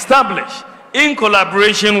will establish, in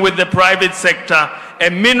collaboration with the private sector, a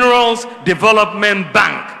minerals development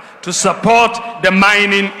bank to support the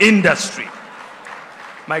mining industry.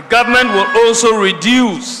 My government will also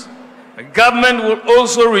reduce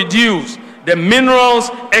the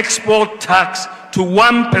minerals export tax to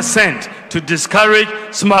 1% to discourage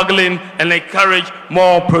smuggling and encourage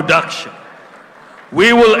more production.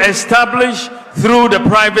 We will establish, through the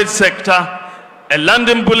private sector, a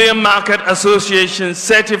London Bullion Market Association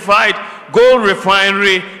certified gold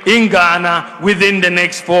refinery in Ghana within the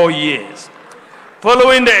next 4 years.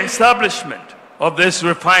 Following the establishment of this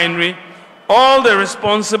refinery, all the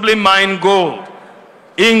responsibly mined gold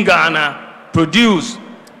in Ghana produced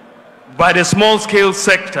by the small-scale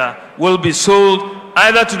sector will be sold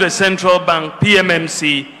either to the central bank,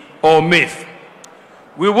 PMMC, or MIF.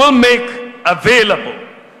 We will make available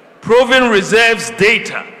proven reserves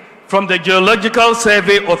data from the Geological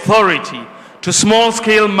Survey Authority to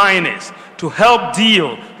small-scale miners to help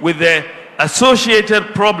deal with the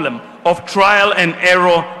associated problem of trial and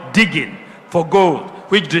error digging for gold,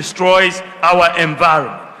 which destroys our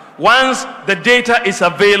environment. Once the data is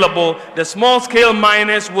available, the small-scale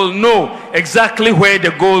miners will know exactly where the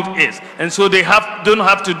gold is, and so they don't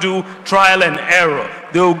have to do trial and error.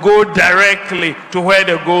 They'll go directly to where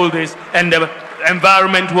the gold is, and the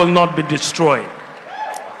environment will not be destroyed.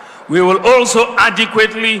 We will also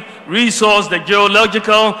adequately resource the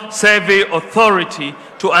Geological Survey Authority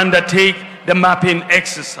to undertake the mapping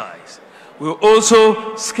exercise. We will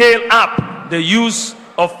also scale up the use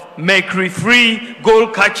of mercury-free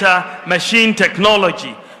gold catcher machine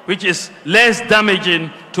technology, which is less damaging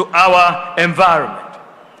to our environment.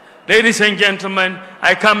 Ladies and gentlemen,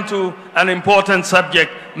 I come to an important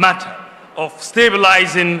subject matter of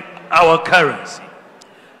stabilizing our currency.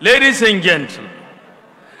 Ladies and gentlemen,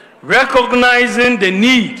 recognizing the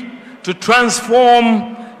need to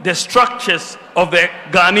transform the structures of the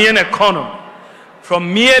Ghanaian economy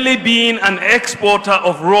from merely being an exporter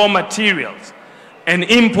of raw materials, an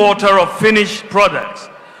importer of finished products,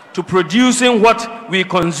 to producing what we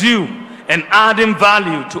consume and adding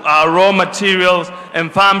value to our raw materials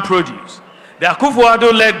and farm produce. The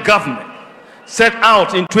Akufo-Addo-led government set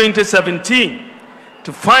out in 2017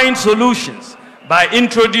 to find solutions by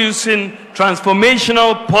introducing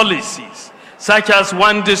transformational policies such as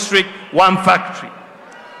one district, one factory.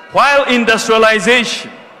 While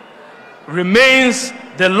industrialization remains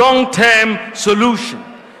the long-term solution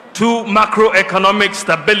to macroeconomic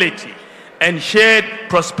stability and shared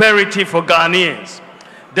prosperity for Ghanaians,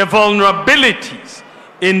 the vulnerabilities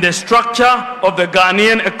in the structure of the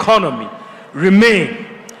Ghanaian economy remain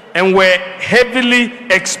and were heavily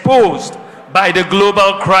exposed by the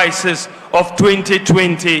global crisis of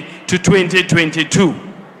 2020 to 2022.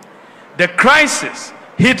 The crisis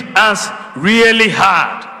hit us really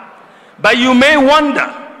hard, but you may wonder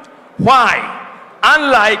why,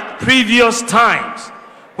 unlike previous times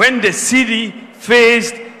when the city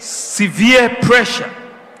faced severe pressure,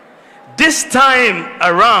 this time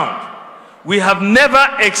around we have never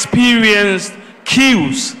experienced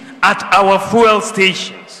queues at our fuel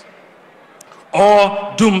stations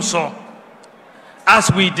or dumso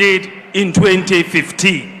as we did in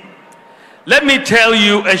 2015. Let me tell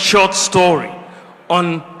you a short story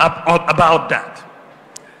about that.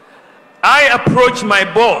 I approached my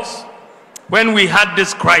boss when we had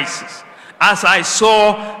this crisis, as I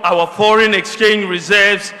saw our foreign exchange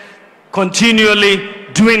reserves continually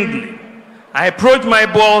dwindling. I approached my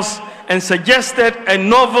boss and suggested a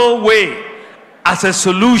novel way as a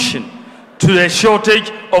solution to the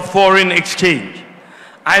shortage of foreign exchange.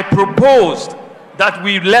 I proposed that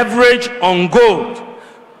we leverage on gold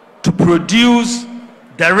to produce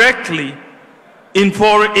directly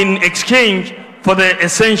in exchange for the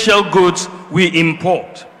essential goods we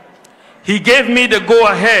import. He gave me the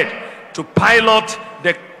go-ahead to pilot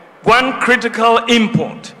the one critical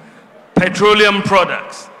import, petroleum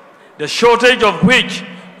products, the shortage of which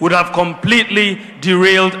would have completely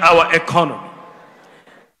derailed our economy.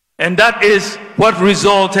 And that is what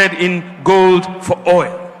resulted in gold for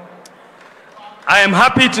oil. I am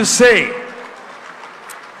happy to say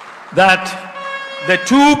that the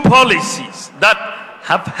two policies that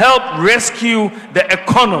have helped rescue the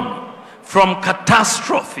economy from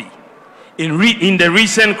catastrophe in the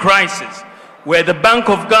recent crisis were the Bank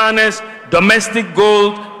of Ghana's domestic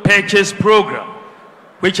gold purchase program,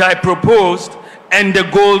 which I proposed, and the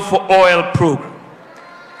gold for oil program.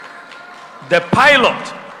 The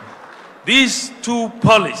pilot, these two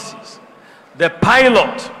policies, the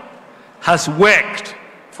pilot has worked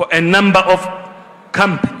for a number of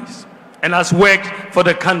companies and has worked for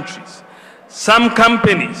the countries. Some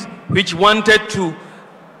companies which wanted to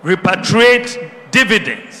repatriate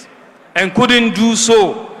dividends and couldn't do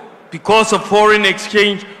so because of foreign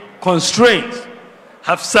exchange constraints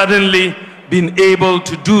have suddenly been able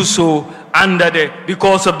to do so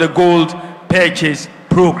because of the gold purchase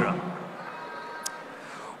program.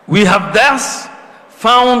 We have thus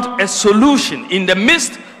found a solution in the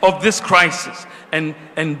midst of this crisis, and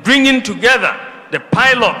bringing together the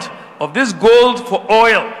pilot of this gold for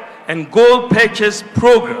oil and gold purchase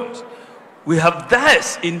programs. We have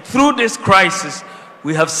thus, through this crisis,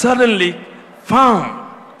 we have suddenly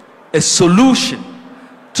found a solution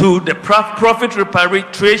to the profit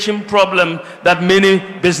repatriation problem that many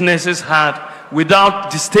businesses had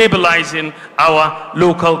without destabilizing our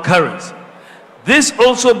local currency. This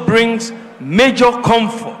also brings major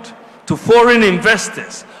comfort to foreign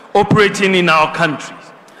investors operating in our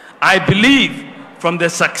countries. I believe from the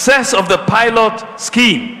success of the pilot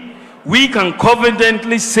scheme, we can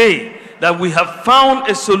confidently say that we have found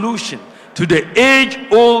a solution to the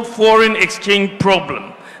age-old foreign exchange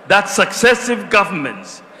problem that successive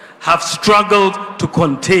governments have struggled to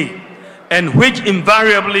contain, and which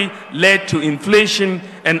invariably led to inflation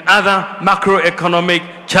and other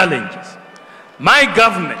macroeconomic challenges. My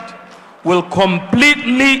government will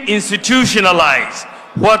completely institutionalize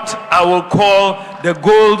what I will call the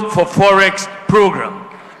Gold for Forex program,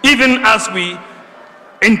 even as we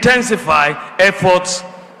intensify efforts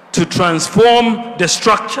to transform the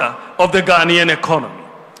structure of the Ghanaian economy.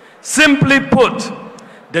 Simply put,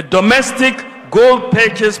 the domestic gold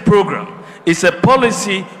purchase program is a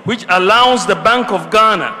policy which allows the Bank of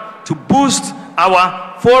Ghana to boost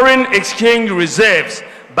our foreign exchange reserves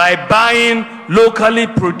by buying locally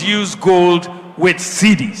produced gold with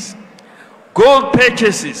cedis. Gold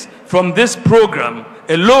purchases from this program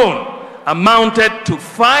alone amounted to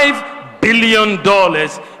 $5 billion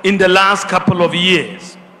in the last couple of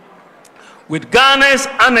years. With Ghana's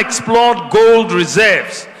unexplored gold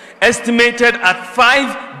reserves estimated at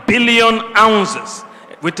 5 billion ounces,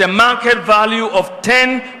 with a market value of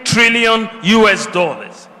 $10 trillion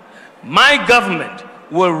US, my government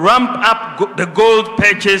will ramp up the gold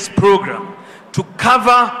purchase program to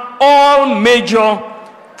cover all major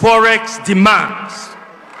forex demands.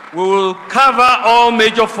 We will cover all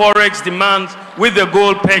major forex demands with the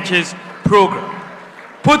gold purchase program.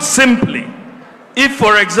 Put simply, if,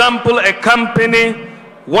 for example, a company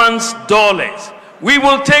wants dollars, we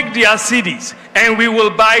will take their cedis and we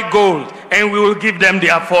will buy gold and we will give them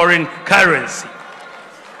their foreign currency.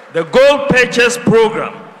 The gold purchase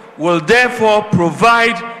program will therefore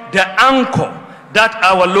provide the anchor that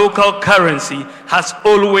our local currency has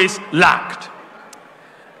always lacked.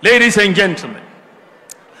 Ladies and gentlemen,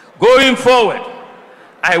 going forward,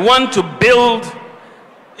 I want to build,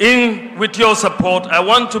 with your support, I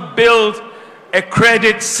want to build a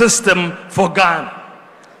credit system for Ghana.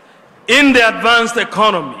 In the advanced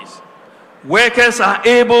economies, workers are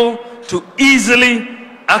able to easily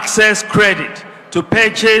access credit to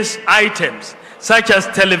purchase items such as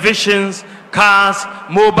televisions, cars,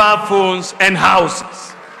 mobile phones, and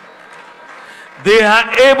houses. They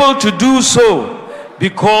are able to do so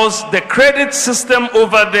because the credit system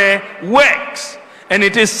over there works, and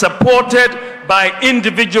it is supported by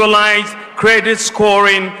individualized credit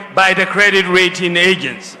scoring by the credit rating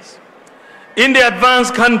agencies. In the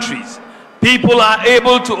advanced countries, people are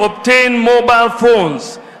able to obtain mobile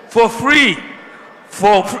phones for free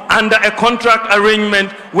under a contract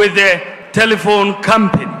arrangement with the telephone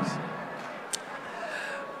companies.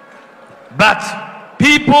 But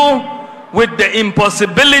people with the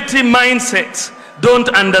impossibility mindsets don't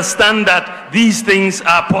understand that these things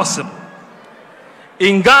are possible.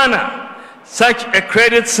 In Ghana, such a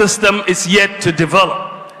credit system is yet to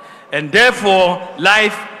develop, and therefore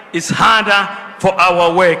life is harder for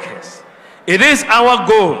our workers. It is our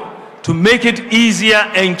goal to make it easier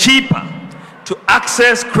and cheaper to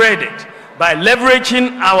access credit by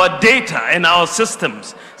leveraging our data and our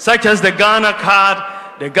systems, such as the Ghana card,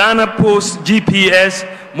 the Ghana Post GPS,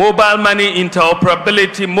 mobile money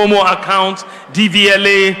interoperability, Momo accounts,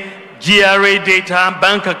 DVLA, GRA data,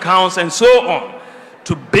 bank accounts, and so on,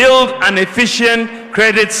 to build an efficient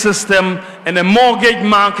credit system and a mortgage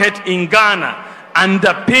market in Ghana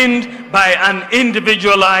underpinned by an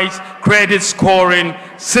individualized credit scoring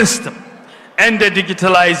system and the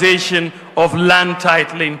digitalization of land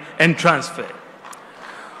titling and transfer.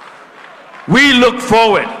 We look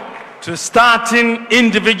forward to starting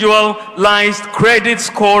individualized credit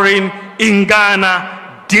scoring in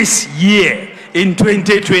Ghana this year, in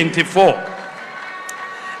 2024.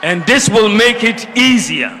 And this will make it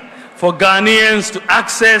easier for Ghanaians to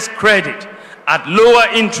access credit at lower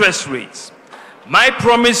interest rates. My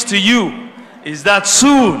promise to you is that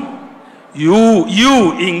soon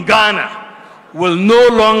you in Ghana will no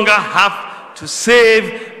longer have to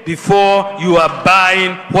save before you are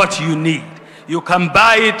buying what you need. You can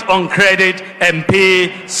buy it on credit and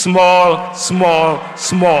pay small, small,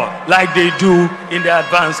 small, like they do in the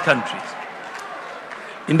advanced countries.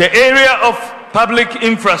 In the area of public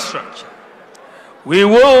infrastructure, we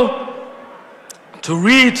will, to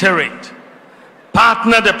reiterate,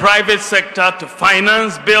 partner the private sector to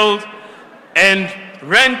finance, build, and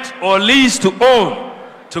rent or lease to own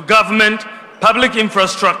to government public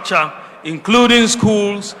infrastructure, including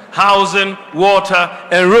schools, housing, water,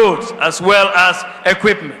 and roads, as well as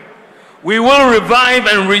equipment. We will revive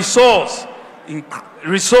and resource,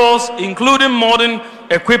 including modern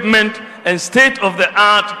equipment and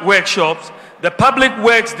state-of-the-art workshops, the Public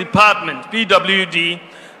Works Department, PWD,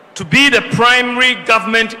 to be the primary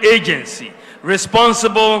government agency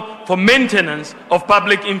responsible for maintenance of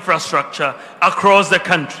public infrastructure across the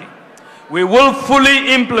country. We will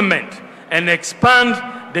fully implement and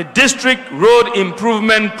expand the District Road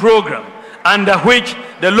Improvement Program, under which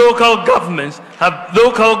the local governments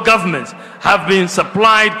have been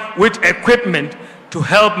supplied with equipment to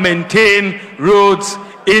help maintain roads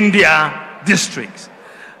in their districts.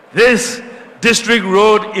 This District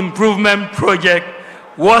Road Improvement Project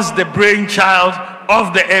was the brainchild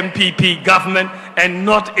of the NPP government and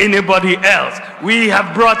not anybody else. We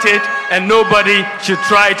have brought it, and nobody should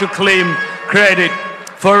try to claim credit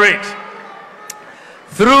for it.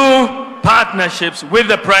 Through partnerships with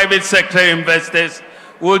the private sector investors,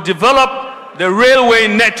 we'll develop the railway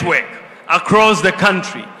network across the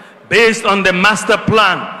country based on the master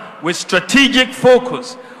plan with strategic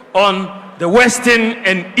focus on the western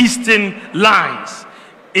and eastern lines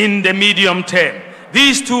in the medium term.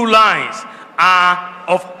 These two lines are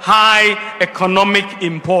of high economic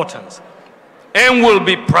importance and will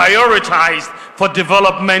be prioritized for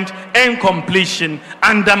development and completion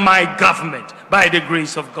under my government by the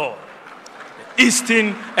grace of God. The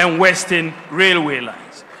eastern and western railway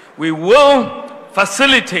lines. We will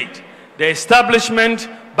facilitate the establishment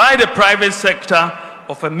by the private sector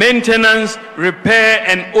of a maintenance, repair,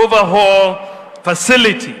 and overhaul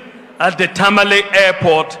facility at the Tamale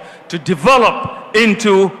Airport to develop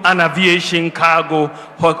into an aviation cargo,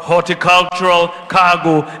 horticultural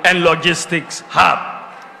cargo, and logistics hub.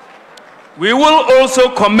 We will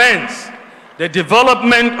also commence the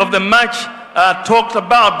development of the much talked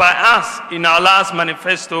about by us in our last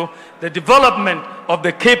manifesto, the development of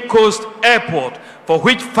the Cape Coast Airport, for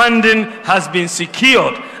which funding has been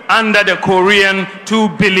secured under the Korean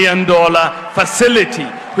 $2 billion facility,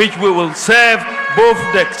 which we will serve both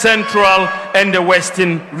the central and the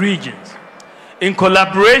western regions. In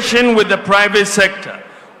collaboration with the private sector,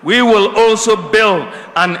 we will also build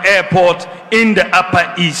an airport in the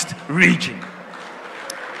Upper East region.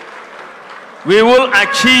 We will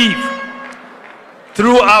achieve,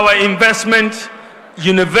 through our investment,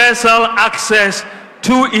 universal access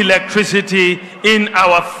to electricity in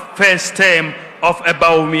our first term of a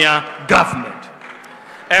Bawumia government.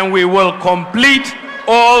 And we will complete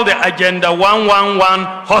all the Agenda 111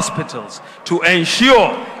 hospitals to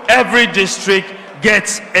ensure every district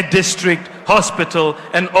gets a district hospital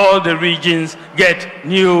and all the regions get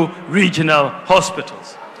new regional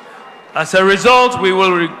hospitals. As a result, we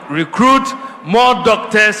will recruit more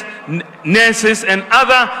doctors, nurses, and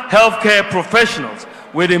other healthcare professionals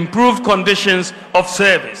with improved conditions of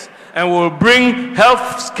service, and will bring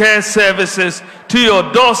healthcare services to your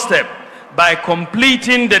doorstep by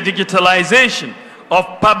completing the digitalization of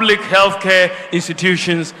public healthcare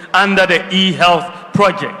institutions under the e-health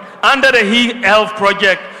project. Under the e-health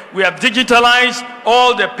project, we have digitalized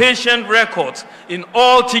all the patient records in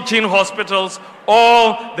all teaching hospitals,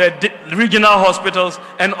 all the regional hospitals,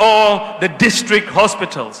 and all the district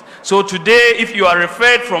hospitals. So today, if you are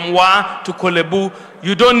referred from Wa to Kolebu,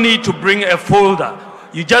 you don't need to bring a folder.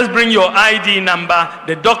 You just bring your ID number,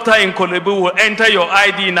 the doctor in Kolebu will enter your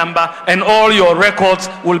ID number, and all your records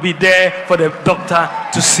will be there for the doctor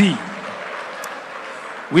to see.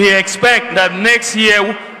 We expect that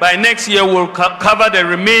by next year, we'll cover the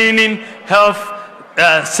remaining health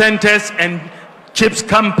centers and CHIPS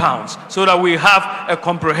compounds so that we have a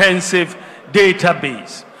comprehensive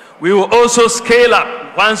database. We will also scale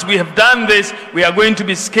up. Once we have done this, we are going to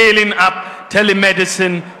be scaling up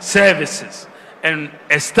telemedicine services and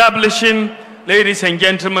establishing, ladies and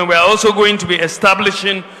gentlemen, we are also going to be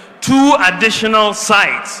establishing 2 additional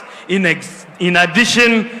sites in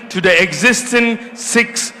addition to the existing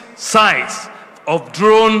 6 sites of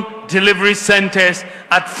drone delivery centers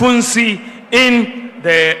at Funsi in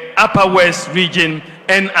the Upper West region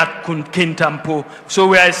and at Kintampo. So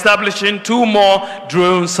we are establishing 2 more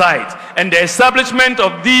drone sites. And the establishment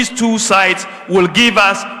of these 2 sites will give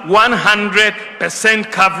us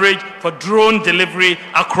 100% coverage for drone delivery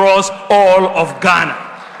across all of Ghana.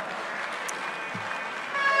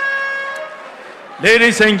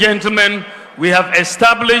 Ladies and gentlemen, we have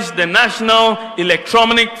established the National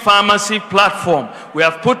Electronic Pharmacy Platform. We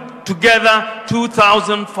have put together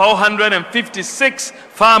 2,456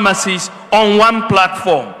 pharmacies on one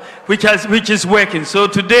platform, which is working. So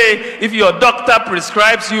today, if your doctor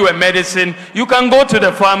prescribes you a medicine, you can go to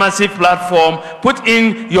the pharmacy platform, put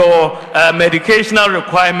in your medicational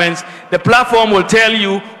requirements. The platform will tell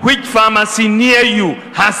you which pharmacy near you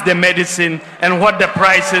has the medicine and what the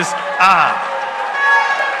prices are.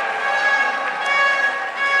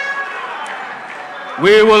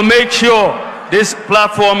 We will make sure this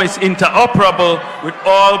platform is interoperable with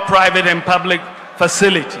all private and public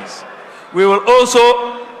facilities. We will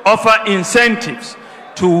also offer incentives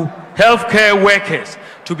to healthcare workers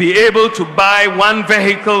to be able to buy 1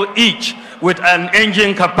 vehicle each with an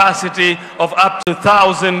engine capacity of up to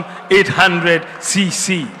 1,800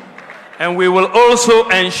 cc. And we will also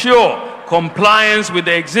ensure compliance with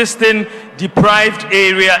the existing deprived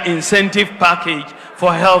area incentive package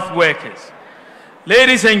for health workers.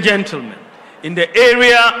 Ladies and gentlemen, in the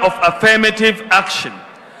area of affirmative action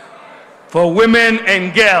for women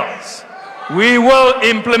and girls, we will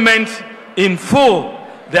implement in full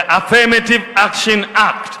the Affirmative Action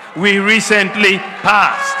Act we recently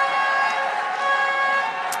passed.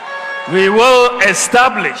 We will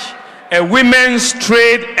establish a Women's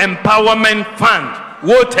Trade Empowerment Fund,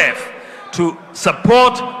 WOTEF, to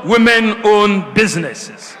support women-owned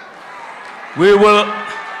businesses. We will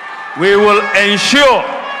ensure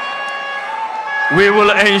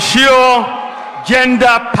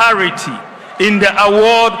gender parity in the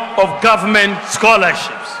award of government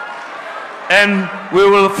scholarships. And we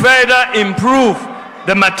will further improve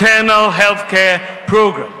the maternal health care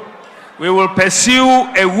program. We will pursue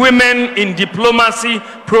a Women in Diplomacy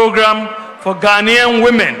program for Ghanaian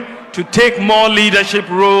women to take more leadership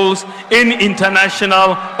roles in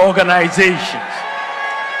international organizations.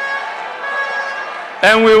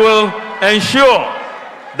 And we will ensure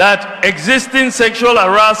that existing sexual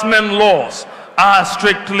harassment laws are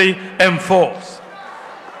strictly enforced.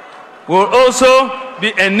 We'll also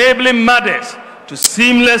be enabling mothers to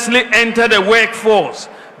seamlessly enter the workforce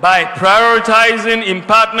by prioritizing, in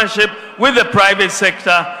partnership with the private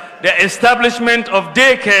sector, the establishment of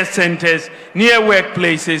daycare centers near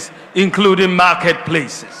workplaces, including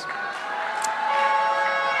marketplaces.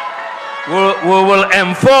 We will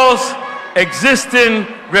enforce existing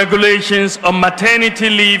regulations on maternity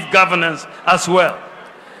leave governance as well.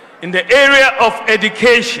 In the area of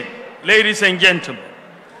education, ladies and gentlemen,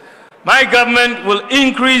 my government will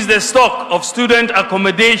increase the stock of student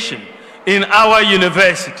accommodation in our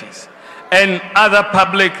universities and other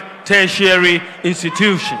public tertiary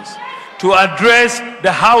institutions to address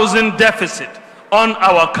the housing deficit on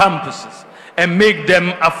our campuses and make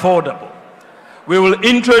them affordable. We will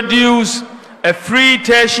introduce a free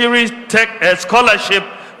tertiary scholarship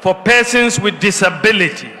for persons with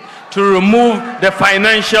disability to remove the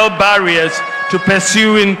financial barriers to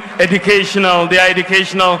pursuing their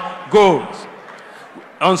educational goals.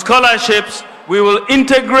 On scholarships, we will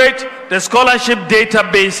integrate the scholarship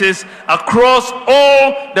databases across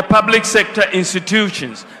all the public sector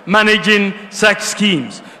institutions managing such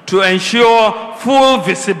schemes to ensure full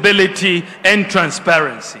visibility and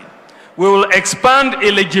transparency. We will expand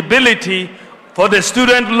eligibility for the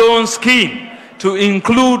student loan scheme to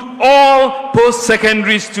include all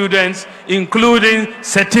post-secondary students, including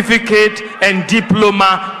certificate and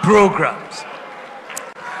diploma programs.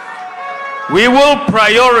 We will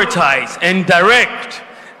prioritize and direct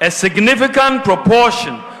a significant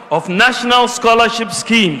proportion of national scholarship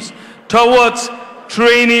schemes towards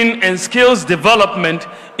training and skills development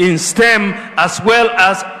in STEM as well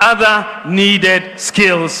as other needed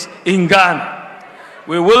skills in Ghana.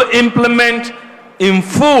 We will implement in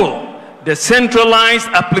full the centralized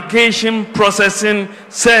application processing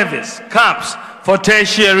service, CAPS, for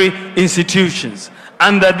tertiary institutions.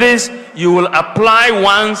 Under this, you will apply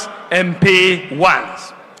once and pay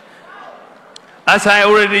once. As I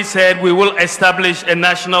already said, we will establish a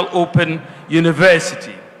national open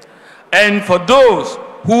university. And for those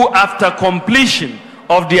who, after completion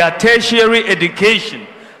of their tertiary education,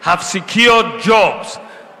 have secured jobs,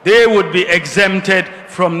 they would be exempted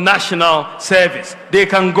from national service. They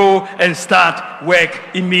can go and start work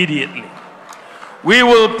immediately. We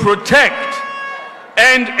will protect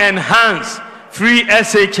and enhance free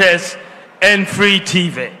SHS and free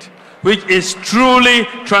TVET, which is truly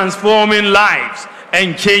transforming lives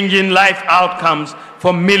and changing life outcomes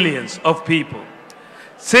for millions of people.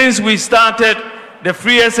 Since we started the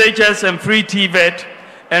free SHS and free TVET,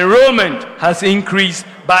 enrollment has increased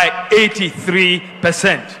by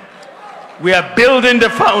 83%. We are building the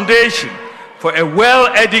foundation for a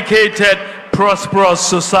well-educated, prosperous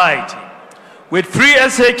society. With free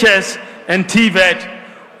SHS and TVET,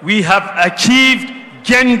 we have achieved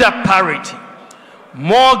gender parity.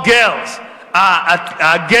 More girls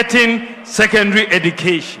are getting secondary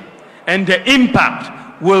education, and the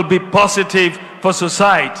impact will be positive for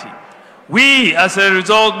society. We, as a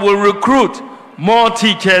result, will recruit more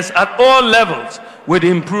teachers at all levels with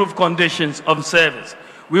improved conditions of service.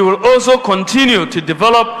 We will also continue to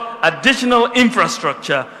develop additional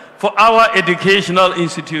infrastructure for our educational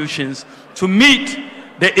institutions to meet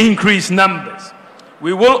the increased numbers.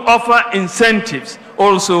 We will offer incentives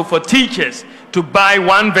also for teachers to buy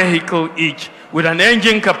one vehicle each with an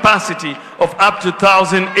engine capacity of up to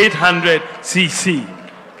 1,800 cc.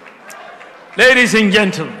 Ladies and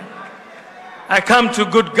gentlemen, I come to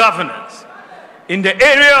good governance. In the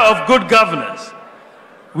area of good governance,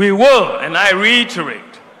 we will, and I reiterate,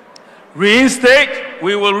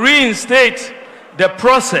 we will reinstate the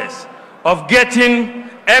process of getting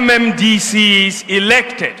MMDCs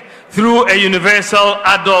elected through a universal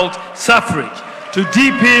adult suffrage to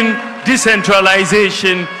deepen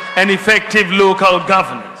decentralization and effective local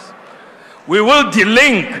governance. We will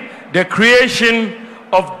delink the creation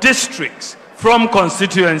of districts from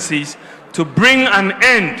constituencies to bring an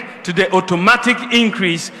end to the automatic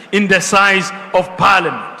increase in the size of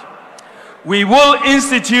parliament. We will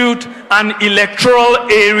institute an electoral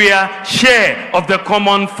area share of the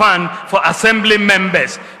common fund for assembly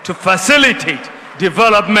members to facilitate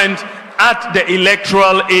development at the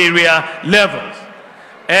electoral area levels.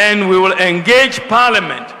 And we will engage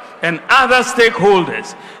Parliament and other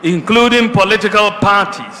stakeholders, including political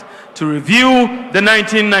parties, to review the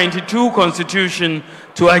 1992 Constitution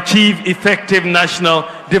to achieve effective national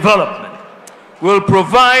development. We'll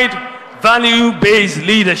provide value-based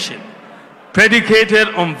leadership predicated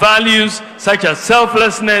on values such as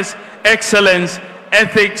selflessness, excellence,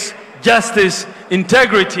 ethics, justice,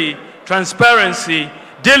 integrity, transparency,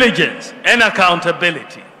 diligence, and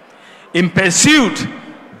accountability. In pursuit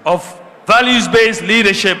of values-based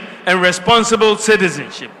leadership and responsible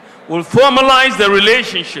citizenship, will formalize the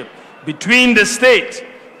relationship between the state,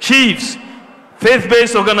 chiefs,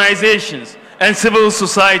 faith-based organizations, and civil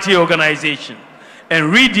society organizations,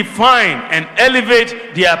 and redefine and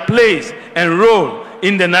elevate their place and role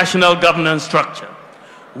in the national governance structure.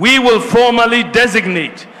 We will formally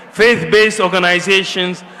designate faith-based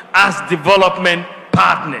organizations as development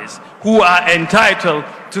partners who are entitled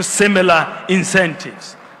to similar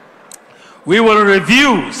incentives. We will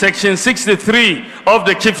review Section 63 of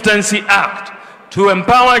the Chieftaincy Act to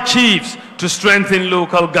empower chiefs to strengthen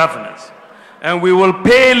local governance. And we will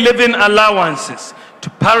pay living allowances to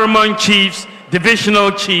paramount chiefs,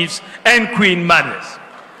 divisional chiefs, and queen mothers.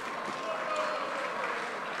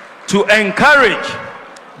 To encourage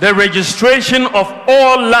the registration of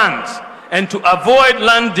all lands and to avoid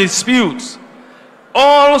land disputes,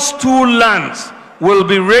 all stool lands will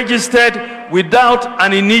be registered without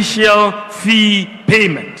an initial fee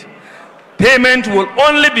payment. Payment will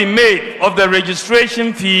only be made of the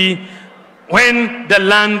registration fee when the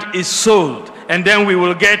land is sold, and then we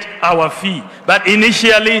will get our fee. But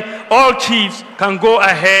initially, all chiefs can go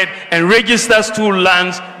ahead and register stool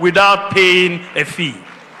lands without paying a fee.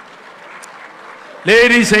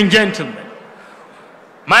 Ladies and gentlemen,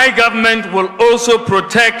 my government will also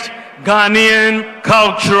protect Ghanaian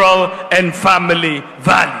cultural and family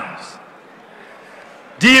values.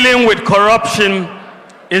 Dealing with corruption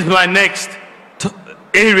is my next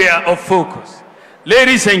area of focus.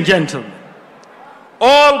 Ladies and gentlemen,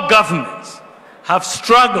 all governments have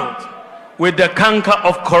struggled with the canker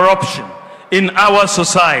of corruption in our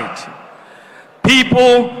society.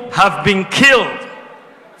 People have been killed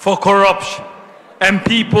for corruption, and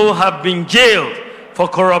people have been jailed for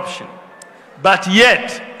corruption, but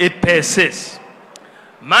yet it persists.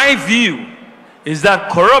 My view is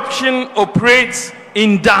that corruption operates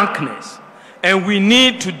in darkness, and we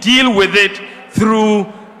need to deal with it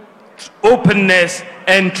through openness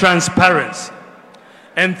and transparency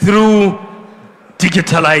and through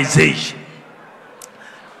digitalization.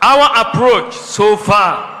 Our approach so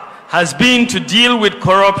far has been to deal with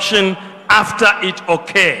corruption after it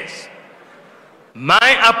occurs.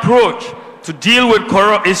 My approach to deal with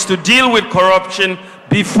corruption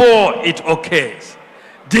before it occurs.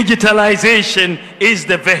 Digitalization is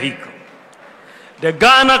the vehicle. The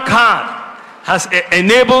Ghana card has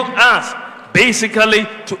enabled us basically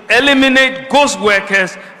to eliminate ghost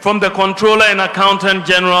workers from the Controller and Accountant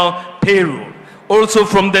General payroll, also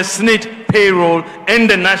from the SNIT payroll and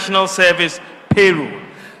the National Service payroll.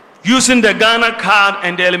 Using the Ghana card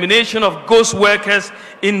and the elimination of ghost workers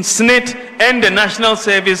in SNIT and the National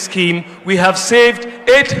Service Scheme, we have saved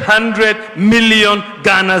 800 million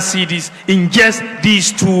Ghana cedis in just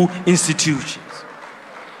these two institutions.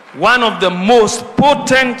 One of the most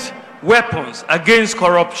potent weapons against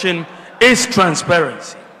corruption is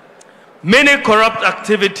transparency. Many corrupt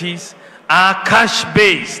activities are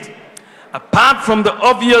cash-based. Apart from the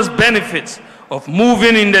obvious benefits of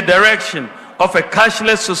moving in the direction of a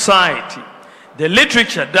cashless society, the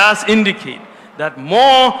literature does indicate that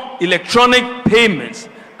more electronic payments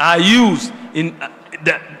are used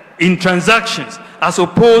in transactions as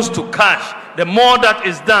opposed to cash. The more that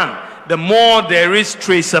is done, the more there is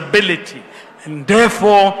traceability, and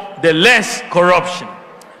therefore the less corruption.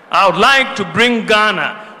 I would like to bring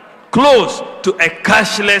Ghana close to a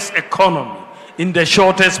cashless economy in the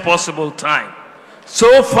shortest possible time.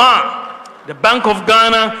 So far, the Bank of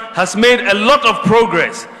Ghana has made a lot of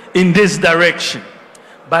progress in this direction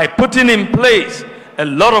by putting in place a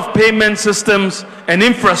lot of payment systems and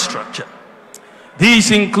infrastructure.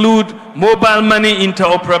 These include mobile money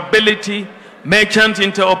interoperability, merchant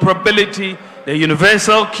interoperability, the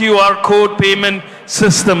universal QR code payment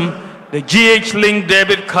system, the GH-Link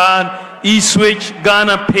debit card, eSwitch,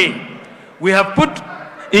 Ghana Pay. We have put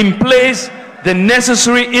in place the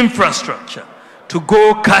necessary infrastructure to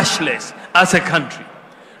go cashless as a country.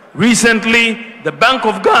 Recently, the Bank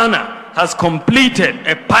of Ghana has completed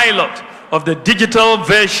a pilot of the digital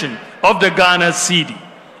version of the Ghana cedi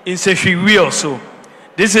in Sefwiwi also.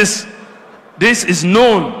 This is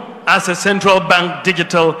known as a central bank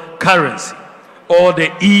digital currency, or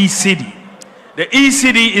the e-cedi. The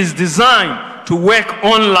e-cedi is designed to work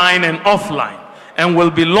online and offline and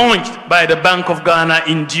will be launched by the Bank of Ghana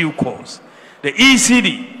in due course. The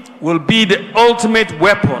e-cedi will be the ultimate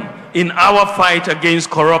weapon in our fight against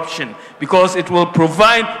corruption, because it will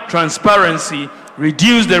provide transparency,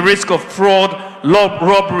 reduce the risk of fraud,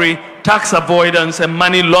 robbery, tax avoidance, and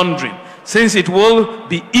money laundering, since it will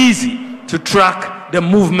be easy to track the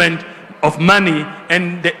movement of money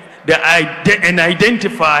and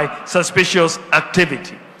identify suspicious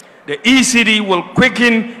activity. The ECD will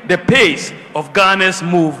quicken the pace of Ghana's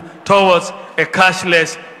move towards a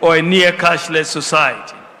cashless or a near cashless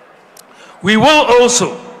society. We will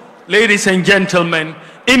also, ladies and gentlemen,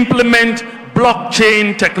 implement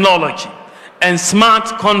blockchain technology and smart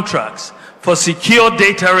contracts for secure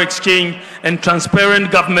data exchange and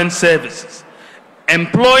transparent government services.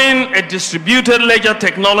 Employing a distributed ledger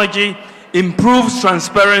technology improves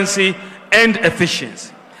transparency and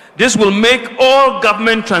efficiency. This will make all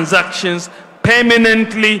government transactions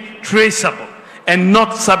permanently traceable and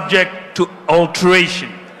not subject to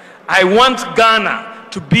alteration. I want Ghana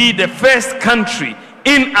to be the first country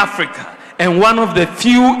in Africa and one of the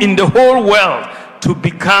few in the whole world to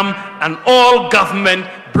become an all-government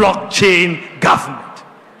blockchain government.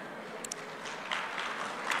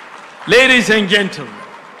 Ladies and gentlemen,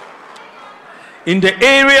 in the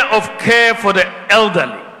area of care for the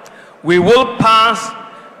elderly, we will pass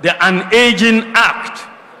the An-Aging Act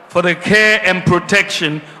for the care and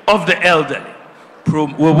protection of the elderly.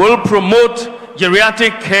 We will promote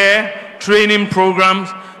geriatric care training programs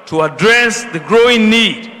to address the growing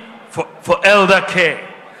need for elder care.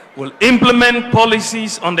 We'll implement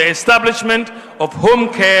policies on the establishment of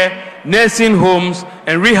home care, nursing homes,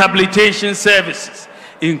 and rehabilitation services,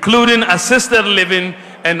 including assisted living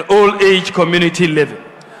and old-age community living.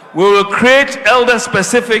 We will create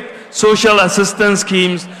elder-specific social assistance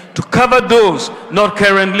schemes to cover those not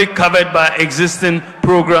currently covered by existing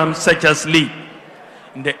programs such as LEAP.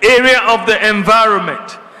 In the area of the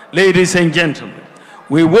environment, ladies and gentlemen,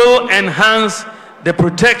 we will enhance the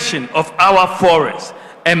protection of our forests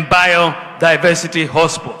and biodiversity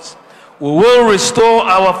hotspots. We will restore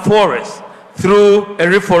our forests through a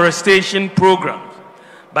reforestation program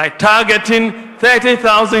by targeting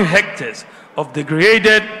 30,000 hectares of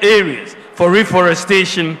degraded areas for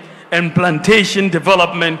reforestation and plantation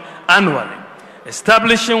development annually,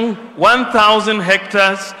 establishing 1,000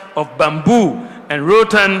 hectares of bamboo and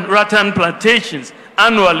rattan plantations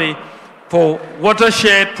annually for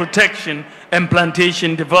watershed protection and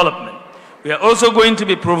plantation development. We are also going to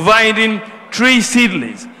be providing tree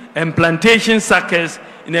seedlings and plantation suckers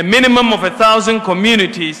in a minimum of 1,000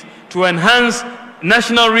 communities to enhance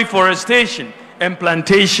national reforestation and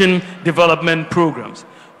plantation development programs.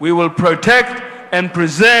 We will protect and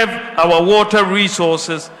preserve our water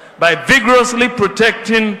resources by vigorously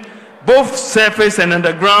protecting both surface and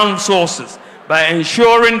underground sources, by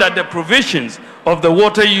ensuring that the provisions of the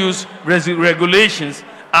water use regulations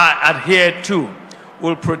are adhered to.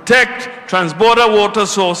 We'll protect transborder water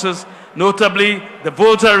sources, notably the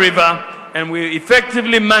Volta River, and we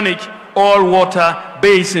effectively manage all water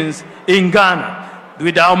basins in Ghana.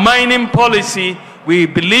 With our mining policy, we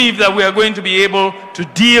believe that we are going to be able to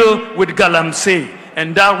deal with galamsey,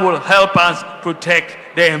 and that will help us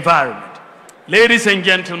protect the environment. Ladies and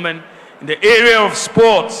gentlemen, in the area of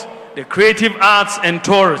sports, the creative arts and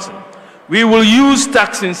tourism, we will use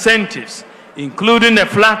tax incentives, including a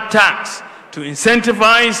flat tax, to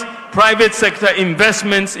incentivize private sector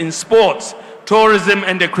investments in sports, tourism,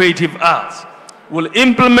 and the creative arts. We'll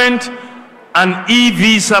implement an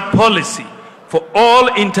e-visa policy for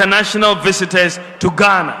all international visitors to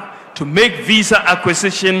Ghana to make visa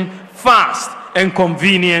acquisition fast and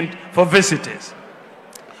convenient for visitors.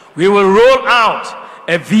 We will roll out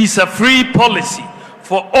a visa-free policy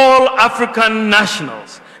for all African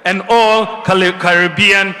nationals and all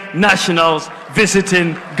Caribbean nationals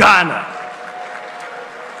visiting Ghana.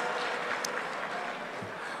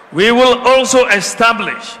 We will also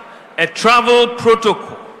establish a travel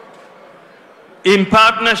protocol in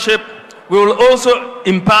partnership. We will also,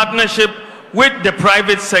 in partnership with the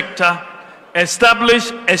private sector,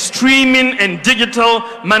 establish a streaming and digital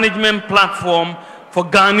management platform for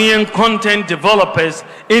Ghanaian content developers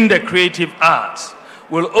in the creative arts.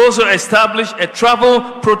 We'll also establish a travel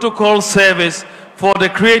protocol service for the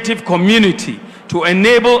creative community to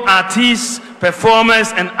enable artists,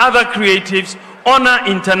 performers, and other creatives honor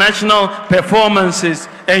international performances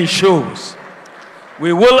and shows.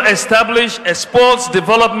 We will establish a sports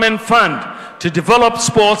development fund to develop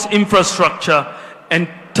sports infrastructure and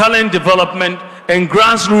talent development and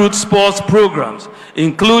grassroots sports programs,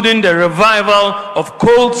 including the revival of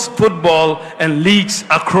Colts football and leagues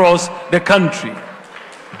across the country.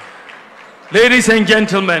 Ladies and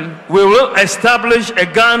gentlemen, we will establish a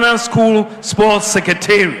Ghana School Sports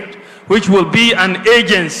Secretariat, which will be an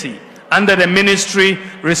agency under the ministry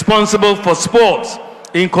responsible for sports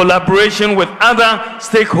in collaboration with other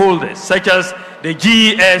stakeholders such as the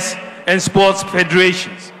GES and sports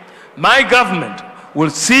federations. My government will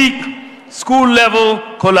seek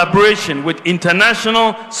school-level collaboration with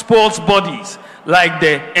international sports bodies like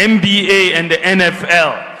the NBA and the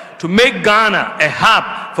NFL to make Ghana a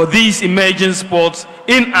hub for these emerging sports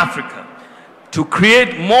in Africa, to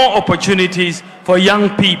create more opportunities for young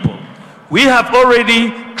people. We have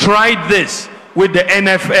already tried this with the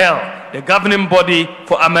NFL, the governing body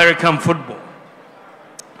for American football.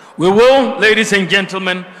 We will, ladies and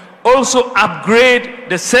gentlemen, also upgrade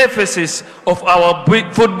the surfaces of our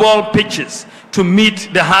football pitches to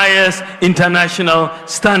meet the highest international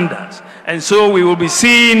standards. And so we will be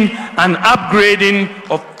seeing an upgrading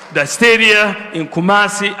of the stadia in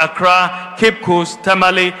Kumasi, Accra, Cape Coast,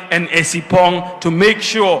 Tamale, and Esipong to make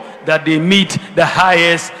sure that they meet the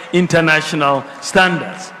highest international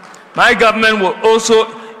standards. My government will also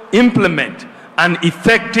implement an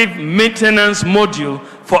effective maintenance module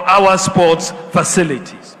for our sports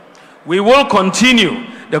facilities. We will continue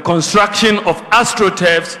the construction of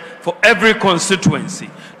astroturfs for every constituency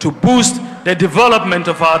to boost the development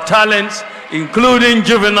of our talents, including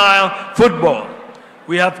juvenile football.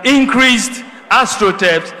 We have increased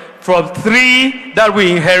astroturfs from 3 that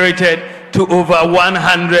we inherited to over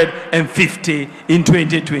 150 in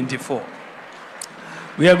 2024.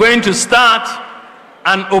 We are going to start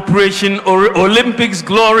an Operation Olympics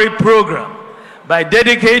Glory program by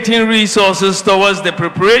dedicating resources towards the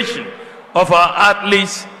preparation of our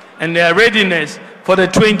athletes and their readiness for the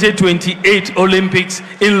 2028 Olympics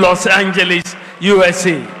in Los Angeles,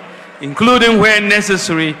 USA, including where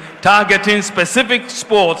necessary, targeting specific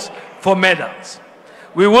sports for medals.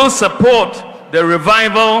 We will support the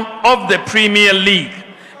revival of the Premier League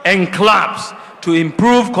and clubs to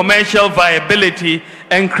improve commercial viability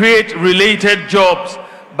and create related jobs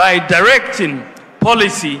by directing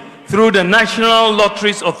policy through the National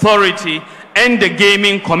Lotteries Authority and the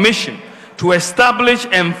Gaming Commission to establish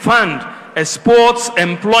and fund a sports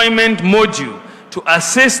employment module to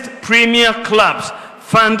assist premier clubs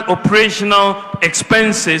fund operational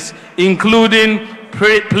expenses, including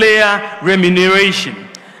player remuneration.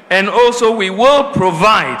 And also we will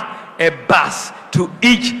provide a bus to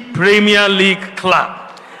each Premier League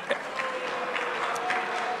club.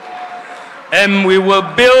 And we will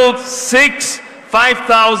build 6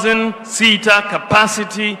 5,000-seater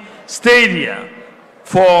capacity stadia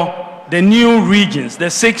for the new regions, the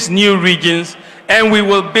 6 new regions, and we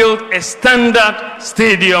will build a standard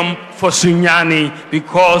stadium for Sunyani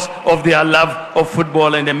because of their love of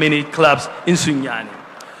football and the many clubs in Sunyani.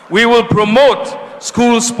 We will promote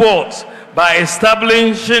school sports by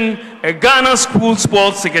establishing a Ghana School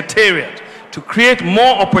Sports Secretariat to create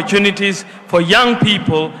more opportunities for young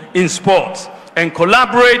people in sports and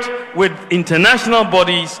collaborate with international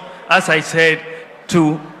bodies, as I said,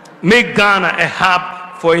 to make Ghana a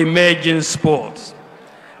hub for emerging sports.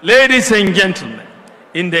 Ladies and gentlemen,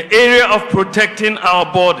 in the area of protecting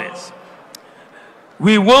our borders,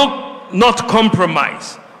 we will not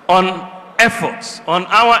compromise on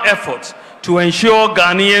our efforts to ensure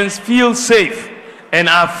Ghanaians feel safe and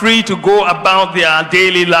are free to go about their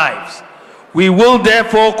daily lives. We will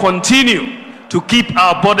therefore continue to keep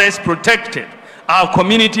our borders protected, our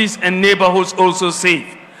communities and neighborhoods also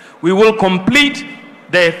safe. We will complete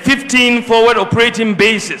the 15 forward operating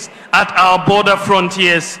bases at our border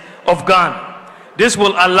frontiers of Ghana. This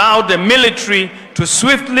will allow the military to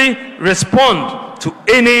swiftly respond to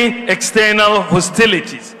any external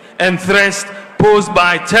hostilities and threats posed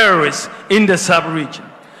by terrorists in the sub-region.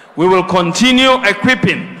 We will continue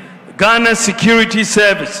equipping Ghana's security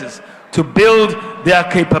services to build their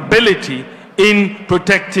capability in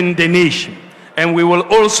protecting the nation. And we will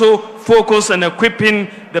also focus on equipping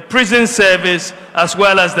the prison service as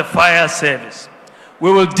well as the fire service.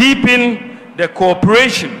 We will deepen the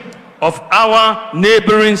cooperation of our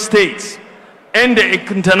neighboring states and the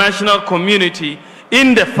international community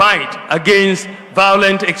in the fight against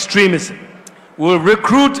violent extremism. We will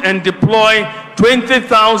recruit and deploy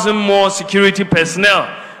 20,000 more security personnel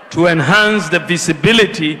to enhance the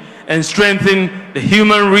visibility and strengthen the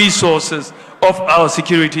human resources of our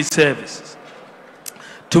security services.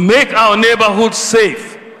 To make our neighborhoods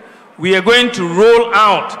safe, we are going to roll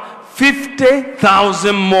out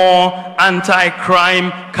 50,000 more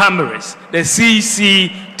anti-crime cameras, the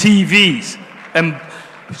CCTVs. And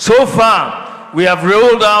so far, we have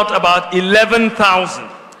rolled out about 11,000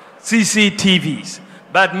 CCTVs.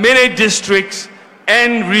 But many districts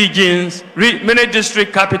and regions, many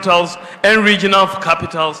district capitals and regional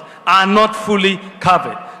capitals are not fully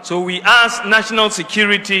covered. So we ask national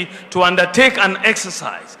security to undertake an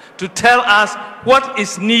exercise to tell us what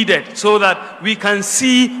is needed so that we can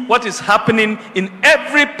see what is happening in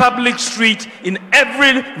every public street, in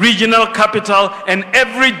every regional capital and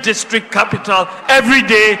every district capital, every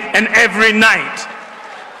day and every night.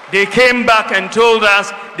 They came back and told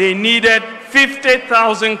us they needed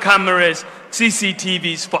 50,000 cameras,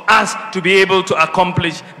 CCTVs, for us to be able to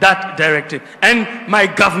accomplish that directive. And my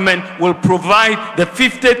government will provide the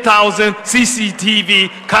 50,000 CCTV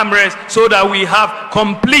cameras so that we have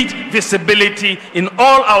complete visibility in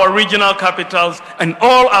all our regional capitals and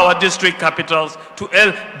all our district capitals to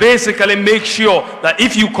basically make sure that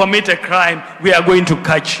if you commit a crime, we are going to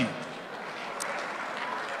catch you.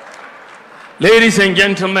 Ladies and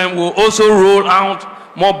gentlemen, we'll also roll out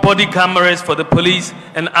more body cameras for the police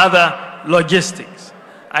and other logistics.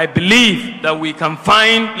 I believe that we can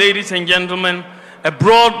find, ladies and gentlemen, a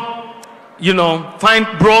broad, find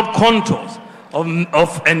broad contours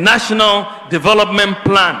of a national development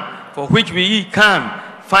plan for which we can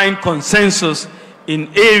find consensus in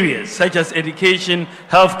areas such as education,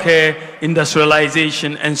 healthcare,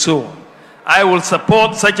 industrialization, and so on. I will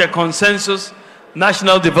support such a consensus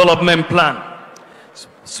national development plan.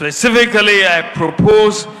 Specifically, I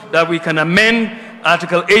propose that we can amend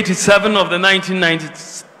Article 87 of the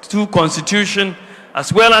 1992 Constitution,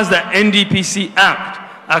 as well as the NDPC Act,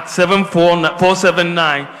 Act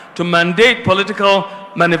 479, to mandate political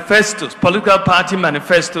manifestos, political party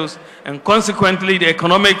manifestos, and consequently the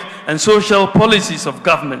economic and social policies of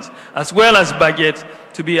governments, as well as budgets,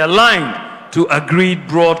 to be aligned to agreed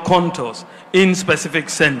broad contours in specific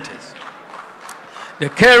centers. The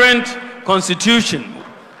current Constitution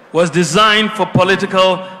was designed for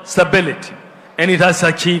political stability, and it has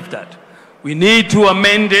achieved that. We need to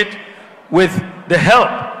amend it with the help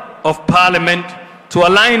of Parliament to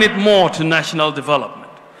align it more to national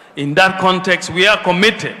development. In that context, we are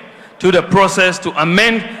committed to the process to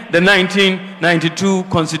amend the 1992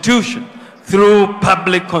 Constitution through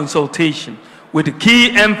public consultation, with a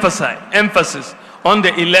key emphasis on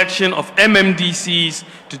the election of MMDCs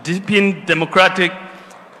to deepen democratic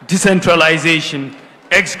decentralization,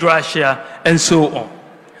 ex gratia, and so on.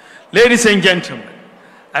 Ladies and gentlemen,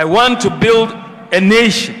 I want to build a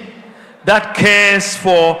nation that cares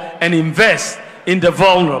for and invests in the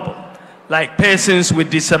vulnerable, like persons with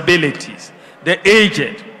disabilities, the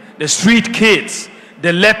aged, the street kids,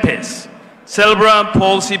 the lepers, cerebral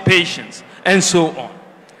palsy patients, and so on.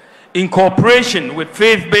 In cooperation with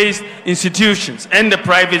faith-based institutions and the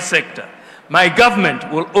private sector, my government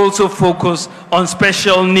will also focus on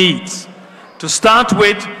special needs. To start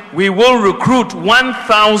with, we will recruit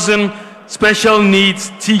 1,000 special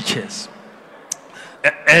needs teachers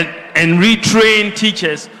and retrain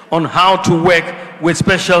teachers on how to work with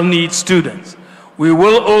special needs students. We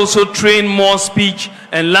will also train more speech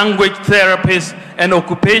and language therapists and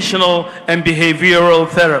occupational and behavioral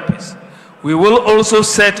therapists. We will also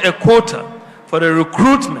set a quota for the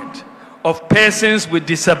recruitment of persons with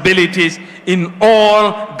disabilities in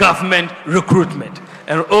all government recruitment,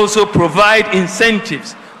 and also provide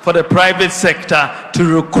incentives for the private sector to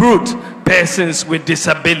recruit persons with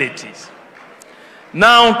disabilities.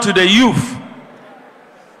 Now to the youth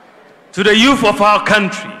of our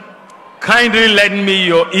country, kindly lend me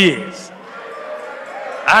your ears.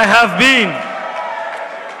 I have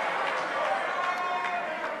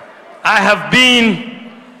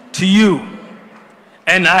been to you,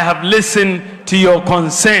 and I have listened to your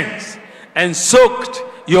concerns and soaked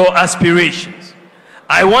your aspirations.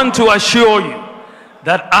 I want to assure you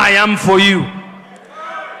that I am for you.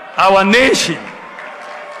 Our nation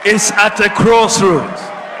is at a crossroads.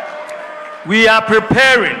 We are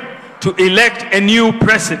preparing to elect a new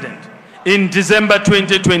president in December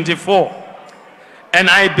 2024, and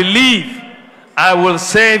I believe I will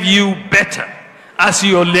serve you better as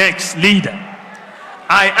your next leader.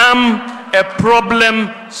 I am a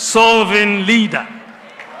problem-solving leader.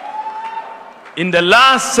 In the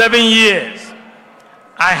last 7 years,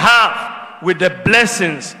 I have, with the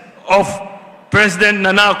blessings of President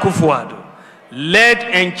Nana Akufo-Addo, led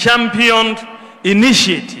and championed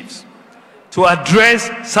initiatives to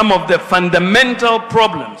address some of the fundamental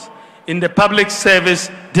problems in the public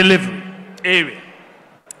service delivery area.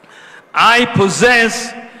 I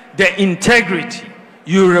possess the integrity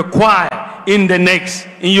you require in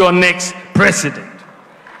your next president.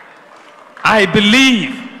 I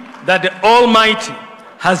believe that the Almighty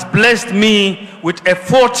has blessed me with a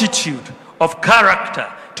fortitude of character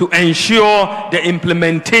to ensure the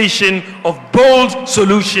implementation of bold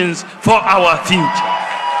solutions for our future.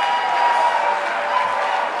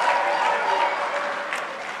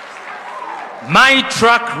 My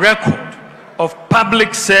track record of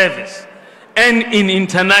public service and in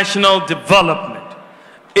international development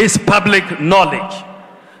is public knowledge.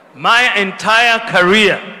 My entire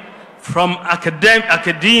career, from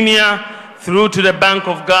academia through to the Bank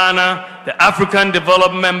of Ghana, the African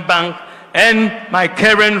Development Bank, and my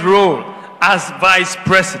current role as Vice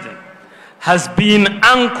President, has been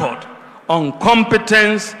anchored on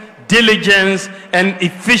competence, diligence, and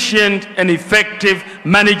efficient and effective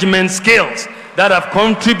management skills that have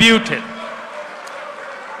contributed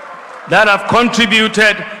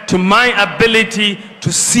to my ability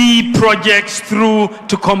to see projects through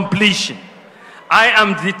to completion. I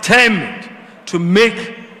am determined to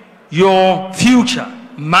make your future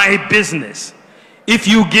my business if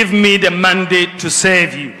you give me the mandate to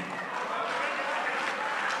serve you.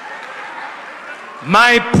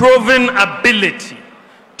 My proven ability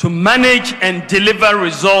to manage and deliver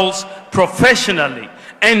results professionally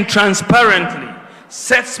and transparently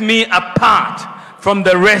sets me apart from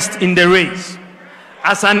the rest in the race.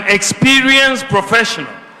 As an experienced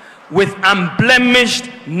professional with unblemished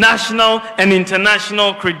national and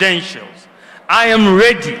international credentials, I am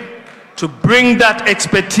ready to bring that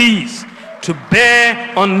expertise to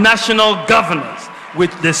bear on national governance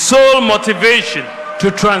with the sole motivation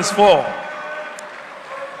to transform.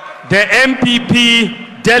 The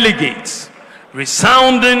NPP delegates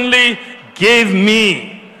resoundingly gave me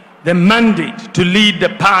the mandate to lead the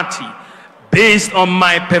party based on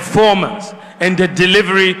my performance and the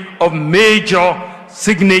delivery of major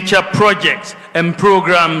signature projects and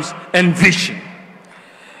programs and vision.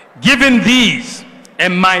 Given these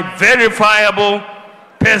and my verifiable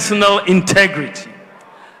personal integrity,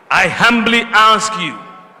 I humbly ask you,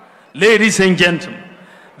 ladies and gentlemen,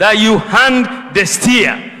 that you hand the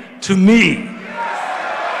steer to me.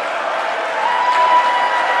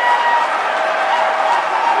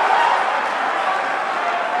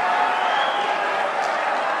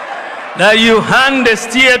 That you hand the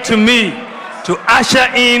steer to me to usher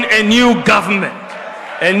in a new government,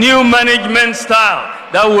 a new management style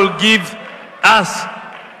that will give us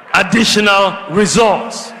additional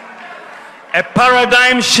results, a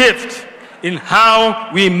paradigm shift in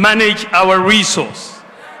how we manage our resources,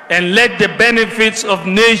 and let the benefits of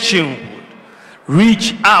nationhood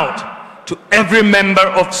reach out to every member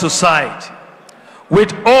of society.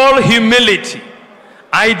 With all humility,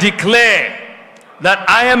 I declare that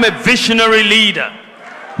I am a visionary leader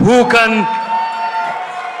who can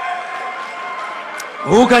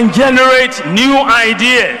generate new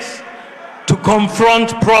ideas to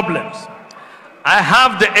confront problems. I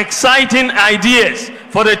have the exciting ideas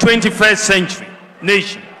for the 21st century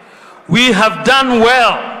nation. We have done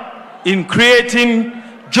well in creating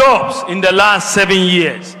jobs in the last 7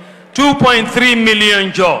 years. 2.3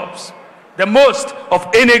 million jobs, the most of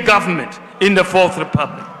any government in the Fourth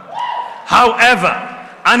Republic. However,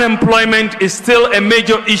 unemployment is still a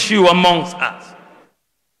major issue amongst us.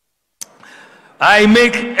 I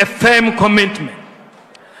make a firm commitment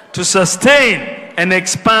to sustain and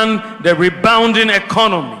expand the rebounding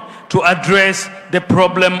economy to address the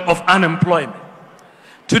problem of unemployment.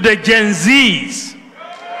 To the Gen Zs,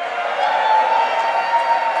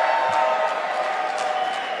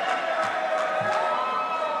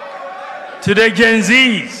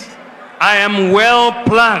 I am well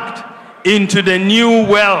plugged into the new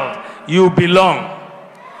world you belong,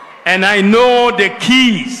 and I know the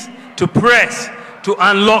keys to press to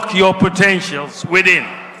unlock your potentials within.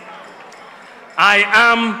 I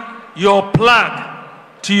am your plug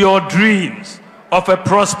to your dreams of a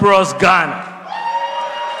prosperous Ghana.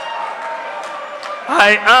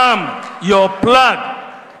 I am your plug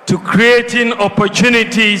to creating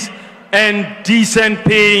opportunities and decent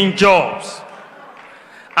paying jobs.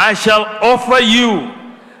 I shall offer you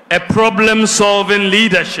a problem-solving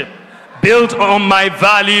leadership built on my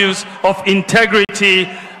values of integrity,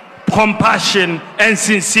 compassion, and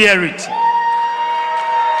sincerity.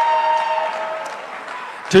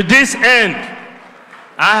 To this end,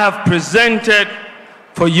 I have presented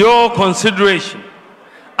for your consideration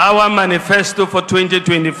our manifesto for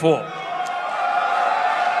 2024.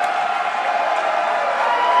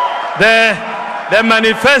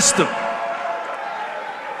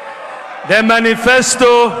 The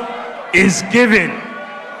manifesto is giving.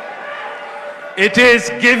 It is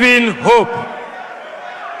giving hope.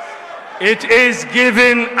 It is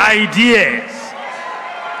giving ideas.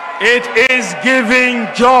 It is giving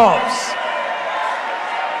jobs.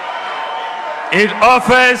 It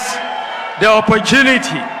offers the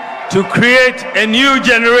opportunity to create a new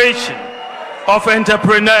generation of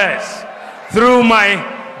entrepreneurs through my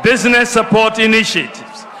business support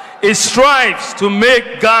initiatives. It strives to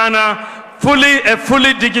make Ghana a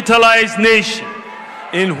fully digitalized nation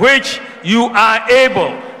in which you are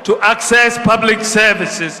able to access public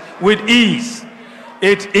services with ease.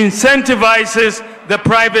 It incentivizes the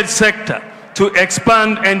private sector to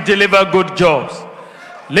expand and deliver good jobs.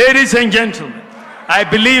 Ladies and gentlemen, I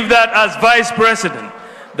believe that as Vice President,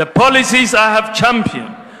 the policies I have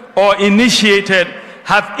championed or initiated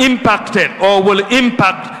have impacted or will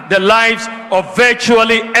impact the lives of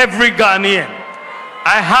virtually every Ghanaian.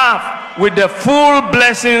 I have, with the full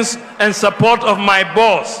blessings and support of my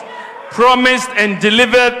boss, promised and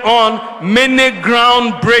delivered on many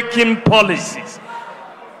groundbreaking policies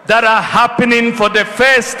that are happening for the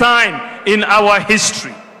first time in our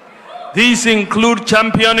history. These include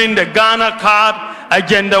championing the Ghana Card,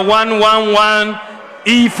 Agenda 111,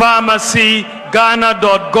 e-pharmacy,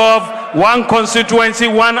 Ghana.gov, one constituency,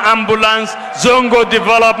 one ambulance, Zongo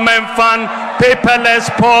Development Fund, paperless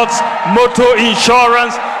ports, motor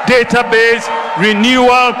insurance, database,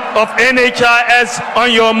 renewal of NHIS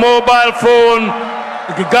on your mobile phone,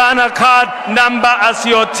 Ghana Card number as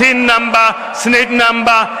your TIN number, SNID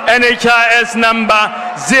number, NHIS number,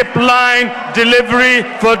 zip line, delivery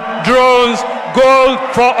for drones, gold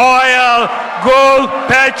for oil, gold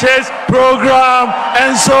purchase program,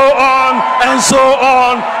 and so on, and so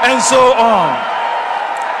on, and so on.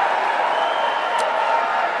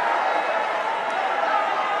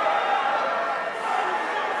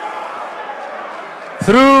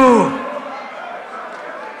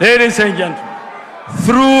 Ladies and gentlemen,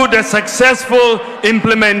 through the successful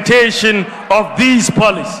implementation of these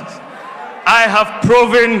policies, I have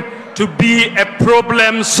proven to be a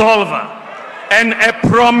problem solver and a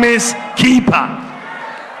promise keeper.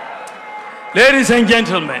 Ladies and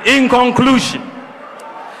gentlemen, in conclusion,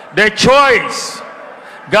 the choice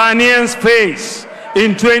Ghanaians face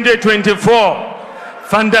in 2024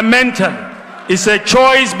 fundamentally is a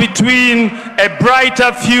choice between a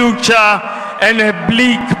brighter future and a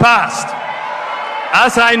bleak past.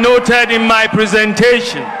 As I noted in my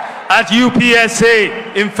presentation at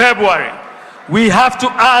UPSA in February, we have to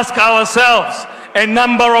ask ourselves a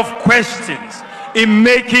number of questions in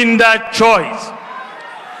making that choice.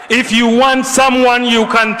 If you want someone you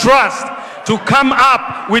can trust to come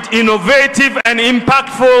up with innovative and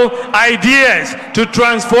impactful ideas to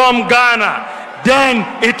transform Ghana, then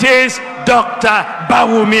it is Dr.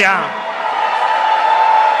 Bawumia.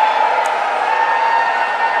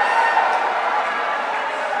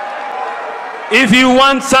 If you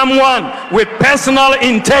want someone with personal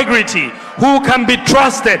integrity who can be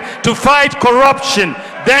trusted to fight corruption,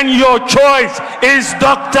 then your choice is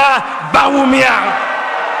Dr. Bawumia.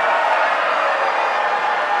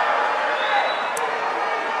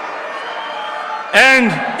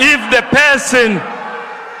 And if the person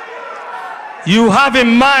you have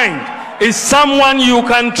in mind is someone you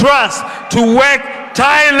can trust to work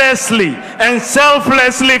tirelessly and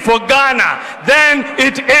selflessly for Ghana, then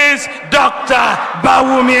it is Dr.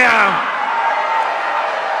 Bawumia.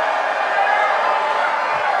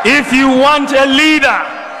 If you want a leader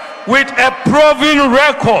with a proven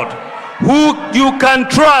record who you can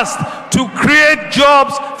trust to create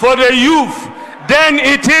jobs for the youth, then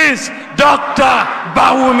it is Dr.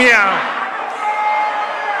 Bawumia.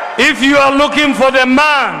 If you are looking for the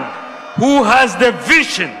man who has the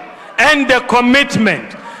vision and the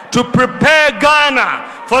commitment to prepare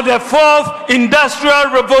Ghana for the fourth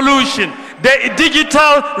industrial revolution, the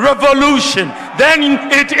digital revolution, then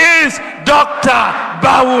it is Dr.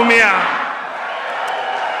 Bawumia.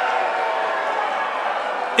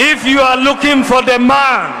 If you are looking for the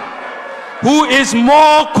man who is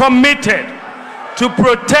more committed to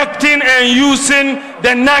protecting and using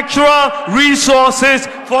the natural resources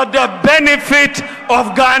for the benefit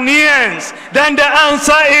of Ghanaians, then the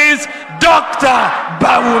answer is Dr.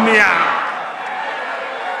 Bawumia.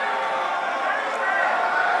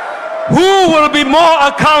 Who will be more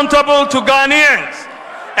accountable to Ghanaians?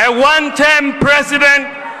 A one-term president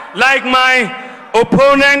like my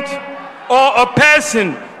opponent, or a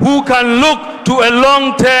person who can look to a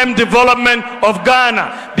long-term development of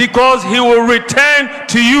Ghana, because he will return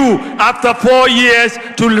to you after 4 years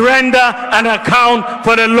to render an account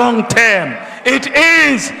for the long term? It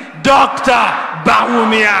is Dr.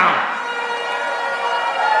 Bawumia.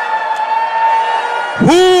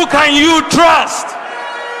 Who can you trust?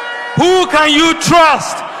 Who can you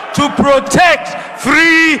trust to protect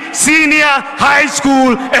free senior high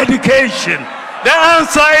school education? The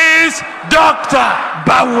answer is Dr.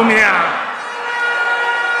 Bawumia.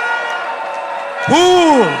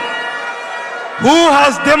 Who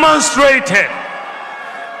has demonstrated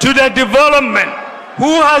to the development,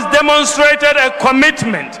 who has demonstrated a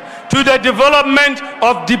commitment to the development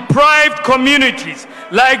of deprived communities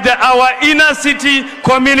like our inner city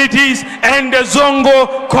communities and the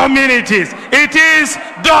Zongo communities. It is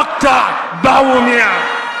Dr. Bawumia.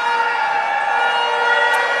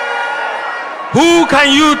 Who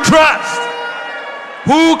can you trust?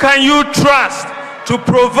 Who can you trust to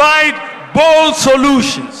provide bold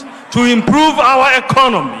solutions to improve our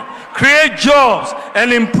economy, create jobs,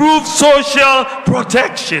 and improve social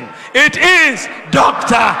protection? It is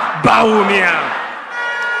Dr. Bawumia.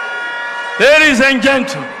 Ladies and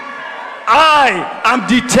gentlemen, I am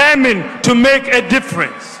determined to make a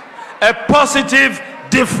difference, a positive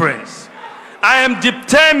difference. I am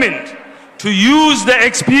determined to use the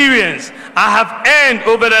experience I have earned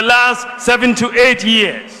over the last 7 to 8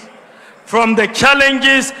 years from the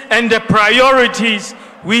challenges and the priorities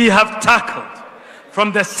we have tackled,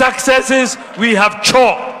 from the successes we have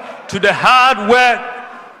chalked, to the hard work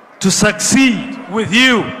to succeed with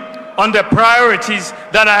you on the priorities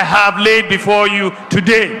that I have laid before you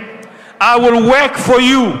today. I will work for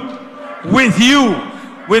you,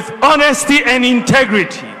 with honesty and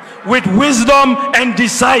integrity, with wisdom and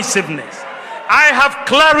decisiveness. I have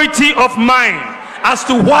clarity of mind as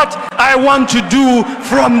to what I want to do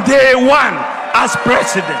from day one as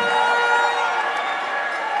president.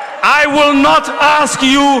 I will not ask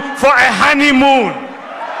you for a honeymoon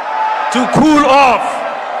to cool off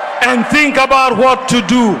and think about what to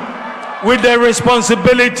do with the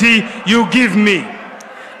responsibility you give me.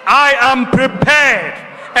 I am prepared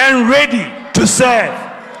and ready to serve.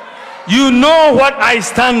 You know what I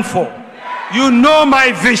stand for. You know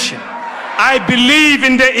my vision. I believe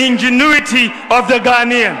in the ingenuity of the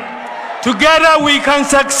Ghanaian. Together we can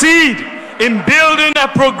succeed in building a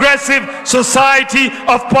progressive society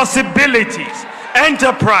of possibilities,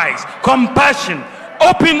 enterprise, compassion,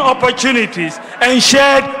 open opportunities, and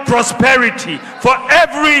shared prosperity for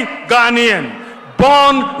every Ghanaian,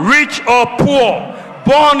 born rich or poor,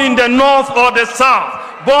 born in the north or the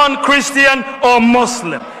south, born Christian or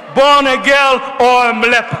Muslim, born a girl or a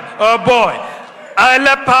leper or a boy, a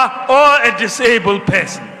leper or a disabled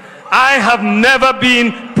person. I have never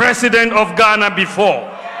been president of Ghana before.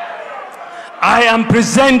 I am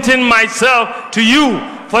presenting myself to you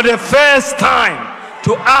for the first time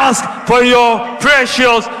to ask for your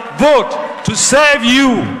precious vote to serve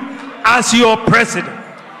you as your president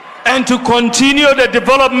and to continue the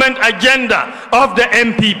development agenda of the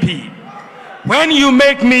NPP. When you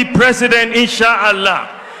make me president, inshallah,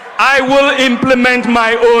 I will implement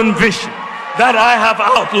my own vision that I have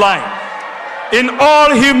outlined. In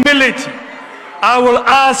all humility, I will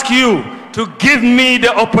ask you to give me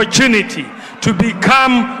the opportunity to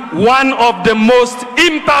become one of the most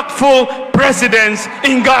impactful presidents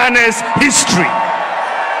in Ghana's history.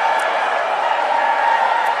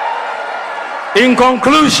 In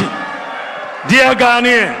conclusion, dear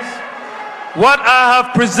Ghanaians, what I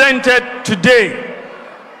have presented today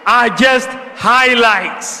are just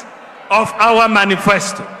highlights of our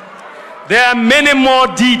manifesto. There are many more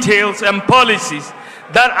details and policies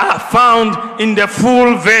that are found in the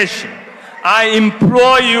full version. I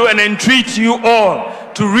implore you and entreat you all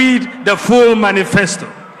to read the full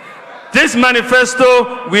manifesto. This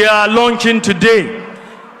manifesto we are launching today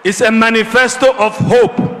is a manifesto of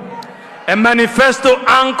hope, a manifesto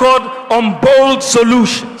anchored on bold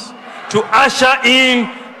solutions to usher in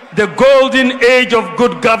the golden age of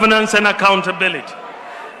good governance and accountability,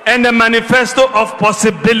 and a manifesto of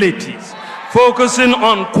possibilities focusing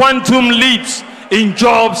on quantum leaps in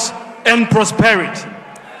jobs and prosperity.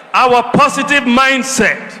 Our positive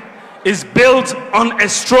mindset is built on a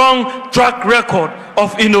strong track record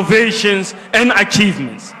of innovations and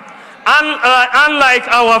achievements. Unlike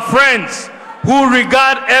our friends who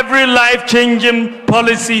regard every life-changing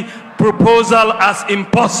policy proposal as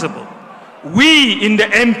impossible, we in the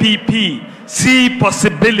NPP see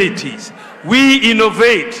possibilities. We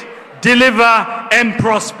innovate, deliver, and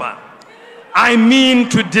prosper. I mean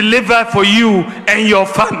to deliver for you and your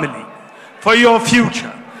family, for your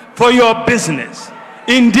future, for your business.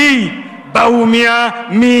 Indeed,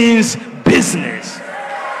 Bawumia means business.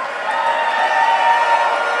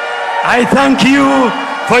 I thank you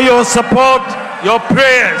for your support, your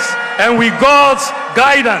prayers, and with God's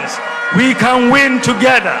guidance, we can win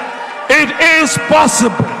together. It is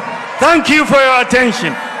possible. Thank you for your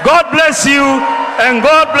attention. God bless you, and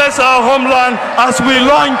God bless our homeland as we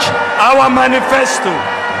launch our manifesto.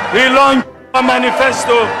 We launch our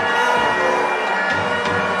manifesto.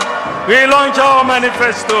 We launch our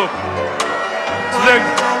manifesto to the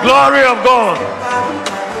glory of God.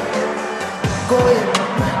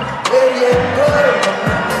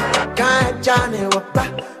 Can't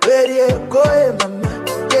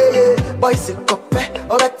boys in cope,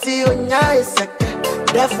 over tea on your second.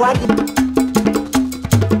 That's why.